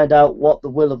to find out what the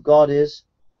will of God is?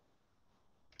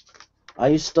 Are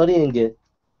you studying it?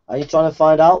 Are you trying to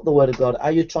find out the Word of God?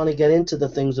 Are you trying to get into the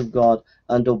things of God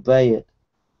and obey it?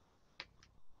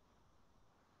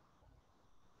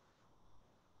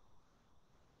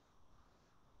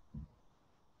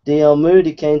 D.L.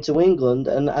 Moody came to England,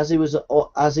 and as he was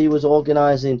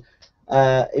organizing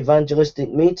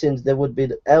evangelistic meetings, there would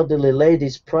be elderly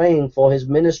ladies praying for his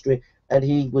ministry, and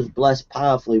he was blessed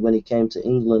powerfully when he came to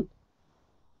England.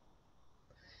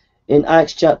 In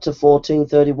Acts chapter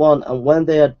 14:31, and when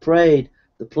they had prayed,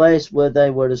 the place where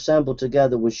they were assembled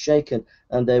together was shaken,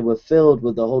 and they were filled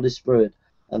with the Holy Spirit,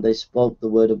 and they spoke the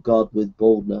word of God with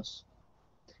boldness.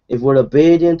 If we're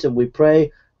obedient and we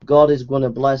pray, God is going to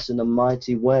bless in a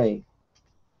mighty way.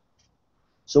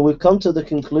 So we've come to the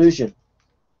conclusion.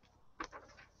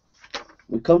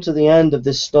 We come to the end of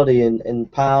this study in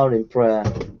power in prayer.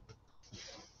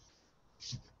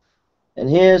 And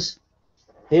here's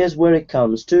where it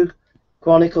comes. 2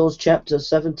 Chronicles chapter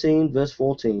 17 verse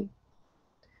 14.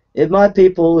 If my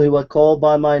people who are called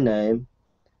by my name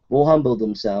will humble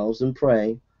themselves and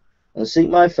pray and seek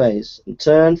my face and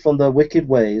turn from their wicked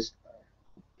ways,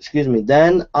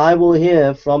 then I will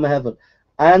hear from heaven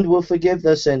and will forgive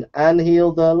their sin and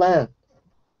heal their land.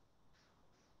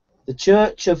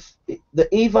 The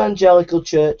evangelical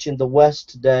church in the West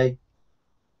today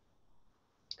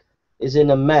is in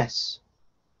a mess.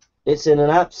 It's in an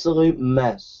absolute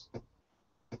mess.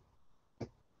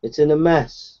 It's in a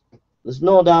mess. There's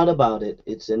no doubt about it.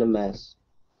 It's in a mess.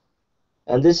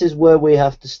 And this is where we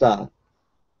have to start.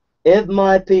 If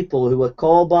my people who are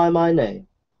called by my name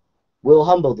will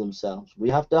humble themselves, we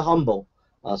have to humble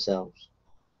ourselves,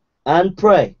 and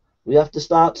pray. We have to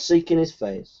start seeking his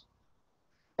face,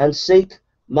 and seek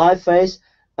my face,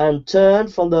 and turn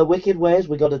from their wicked ways.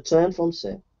 We've got to turn from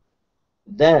sin.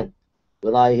 Then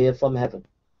will I hear from heaven,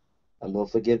 and will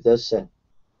forgive their sin,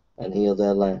 and heal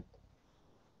their land.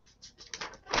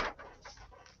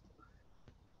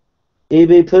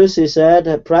 E.B. Pusey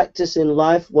said, practice in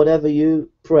life whatever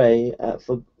you pray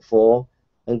for,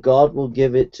 and God will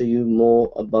give it to you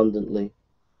more abundantly.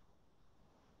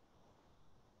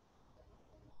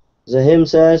 The hymn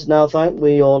says, now thank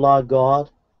we all our God,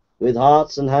 with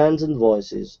hearts and hands and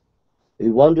voices,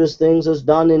 who wondrous things has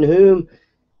done, in whom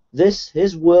this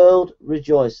world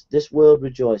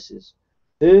rejoices,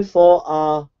 who for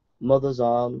our mother's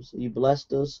arms he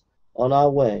blessed us on our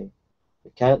way, the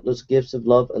countless gifts of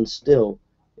love, and still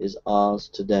is ours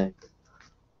today.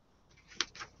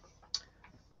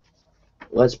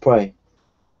 Let's pray.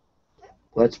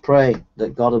 Let's pray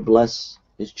that God will bless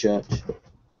his church.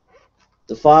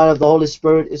 The fire of the Holy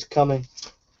Spirit is coming,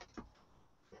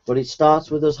 but it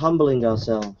starts with us humbling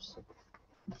ourselves,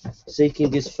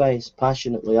 seeking his face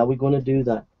passionately. Are we going to do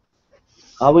that?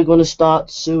 Are we going to start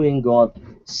suing God,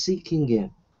 seeking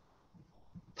him,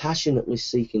 passionately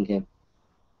seeking him?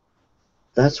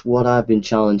 That's what I've been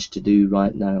challenged to do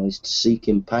right now, is to seek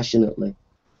him passionately,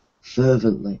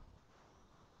 fervently,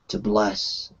 to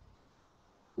bless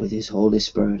with his Holy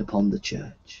Spirit upon the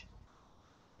church.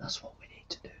 That's what we need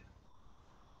to do.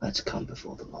 Let's come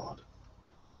before the Lord.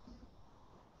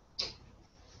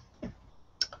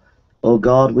 Oh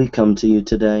God, we come to you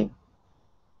today,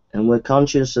 and we're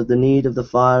conscious of the need of the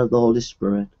fire of the Holy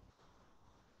Spirit.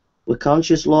 We're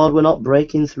conscious, Lord, we're not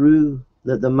breaking through,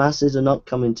 that the masses are not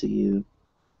coming to you.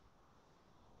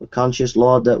 We're conscious,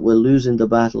 Lord, that we're losing the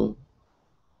battle.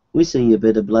 We see a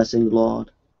bit of blessing,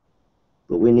 Lord,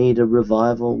 but we need a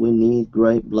revival. We need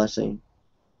great blessing.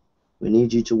 We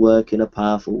need you to work in a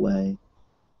powerful way.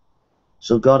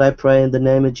 So God, I pray in the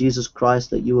name of Jesus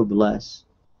Christ that you will bless.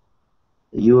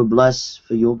 That you will bless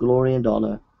for your glory and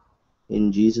honor.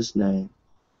 In Jesus' name.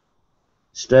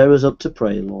 Stir us up to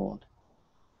pray, Lord.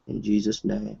 In Jesus'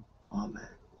 name. Amen.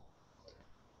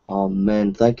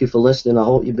 Amen. Thank you for listening. I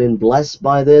hope you've been blessed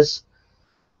by this.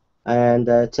 And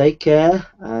take care,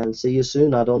 and see you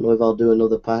soon. I don't know if I'll do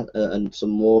another and some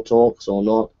more talks or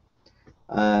not.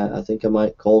 I think I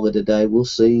might call it a day. We'll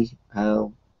see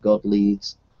how God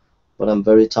leads. But I'm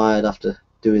very tired after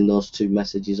doing those 2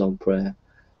 messages on prayer.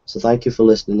 So thank you for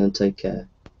listening, and take care.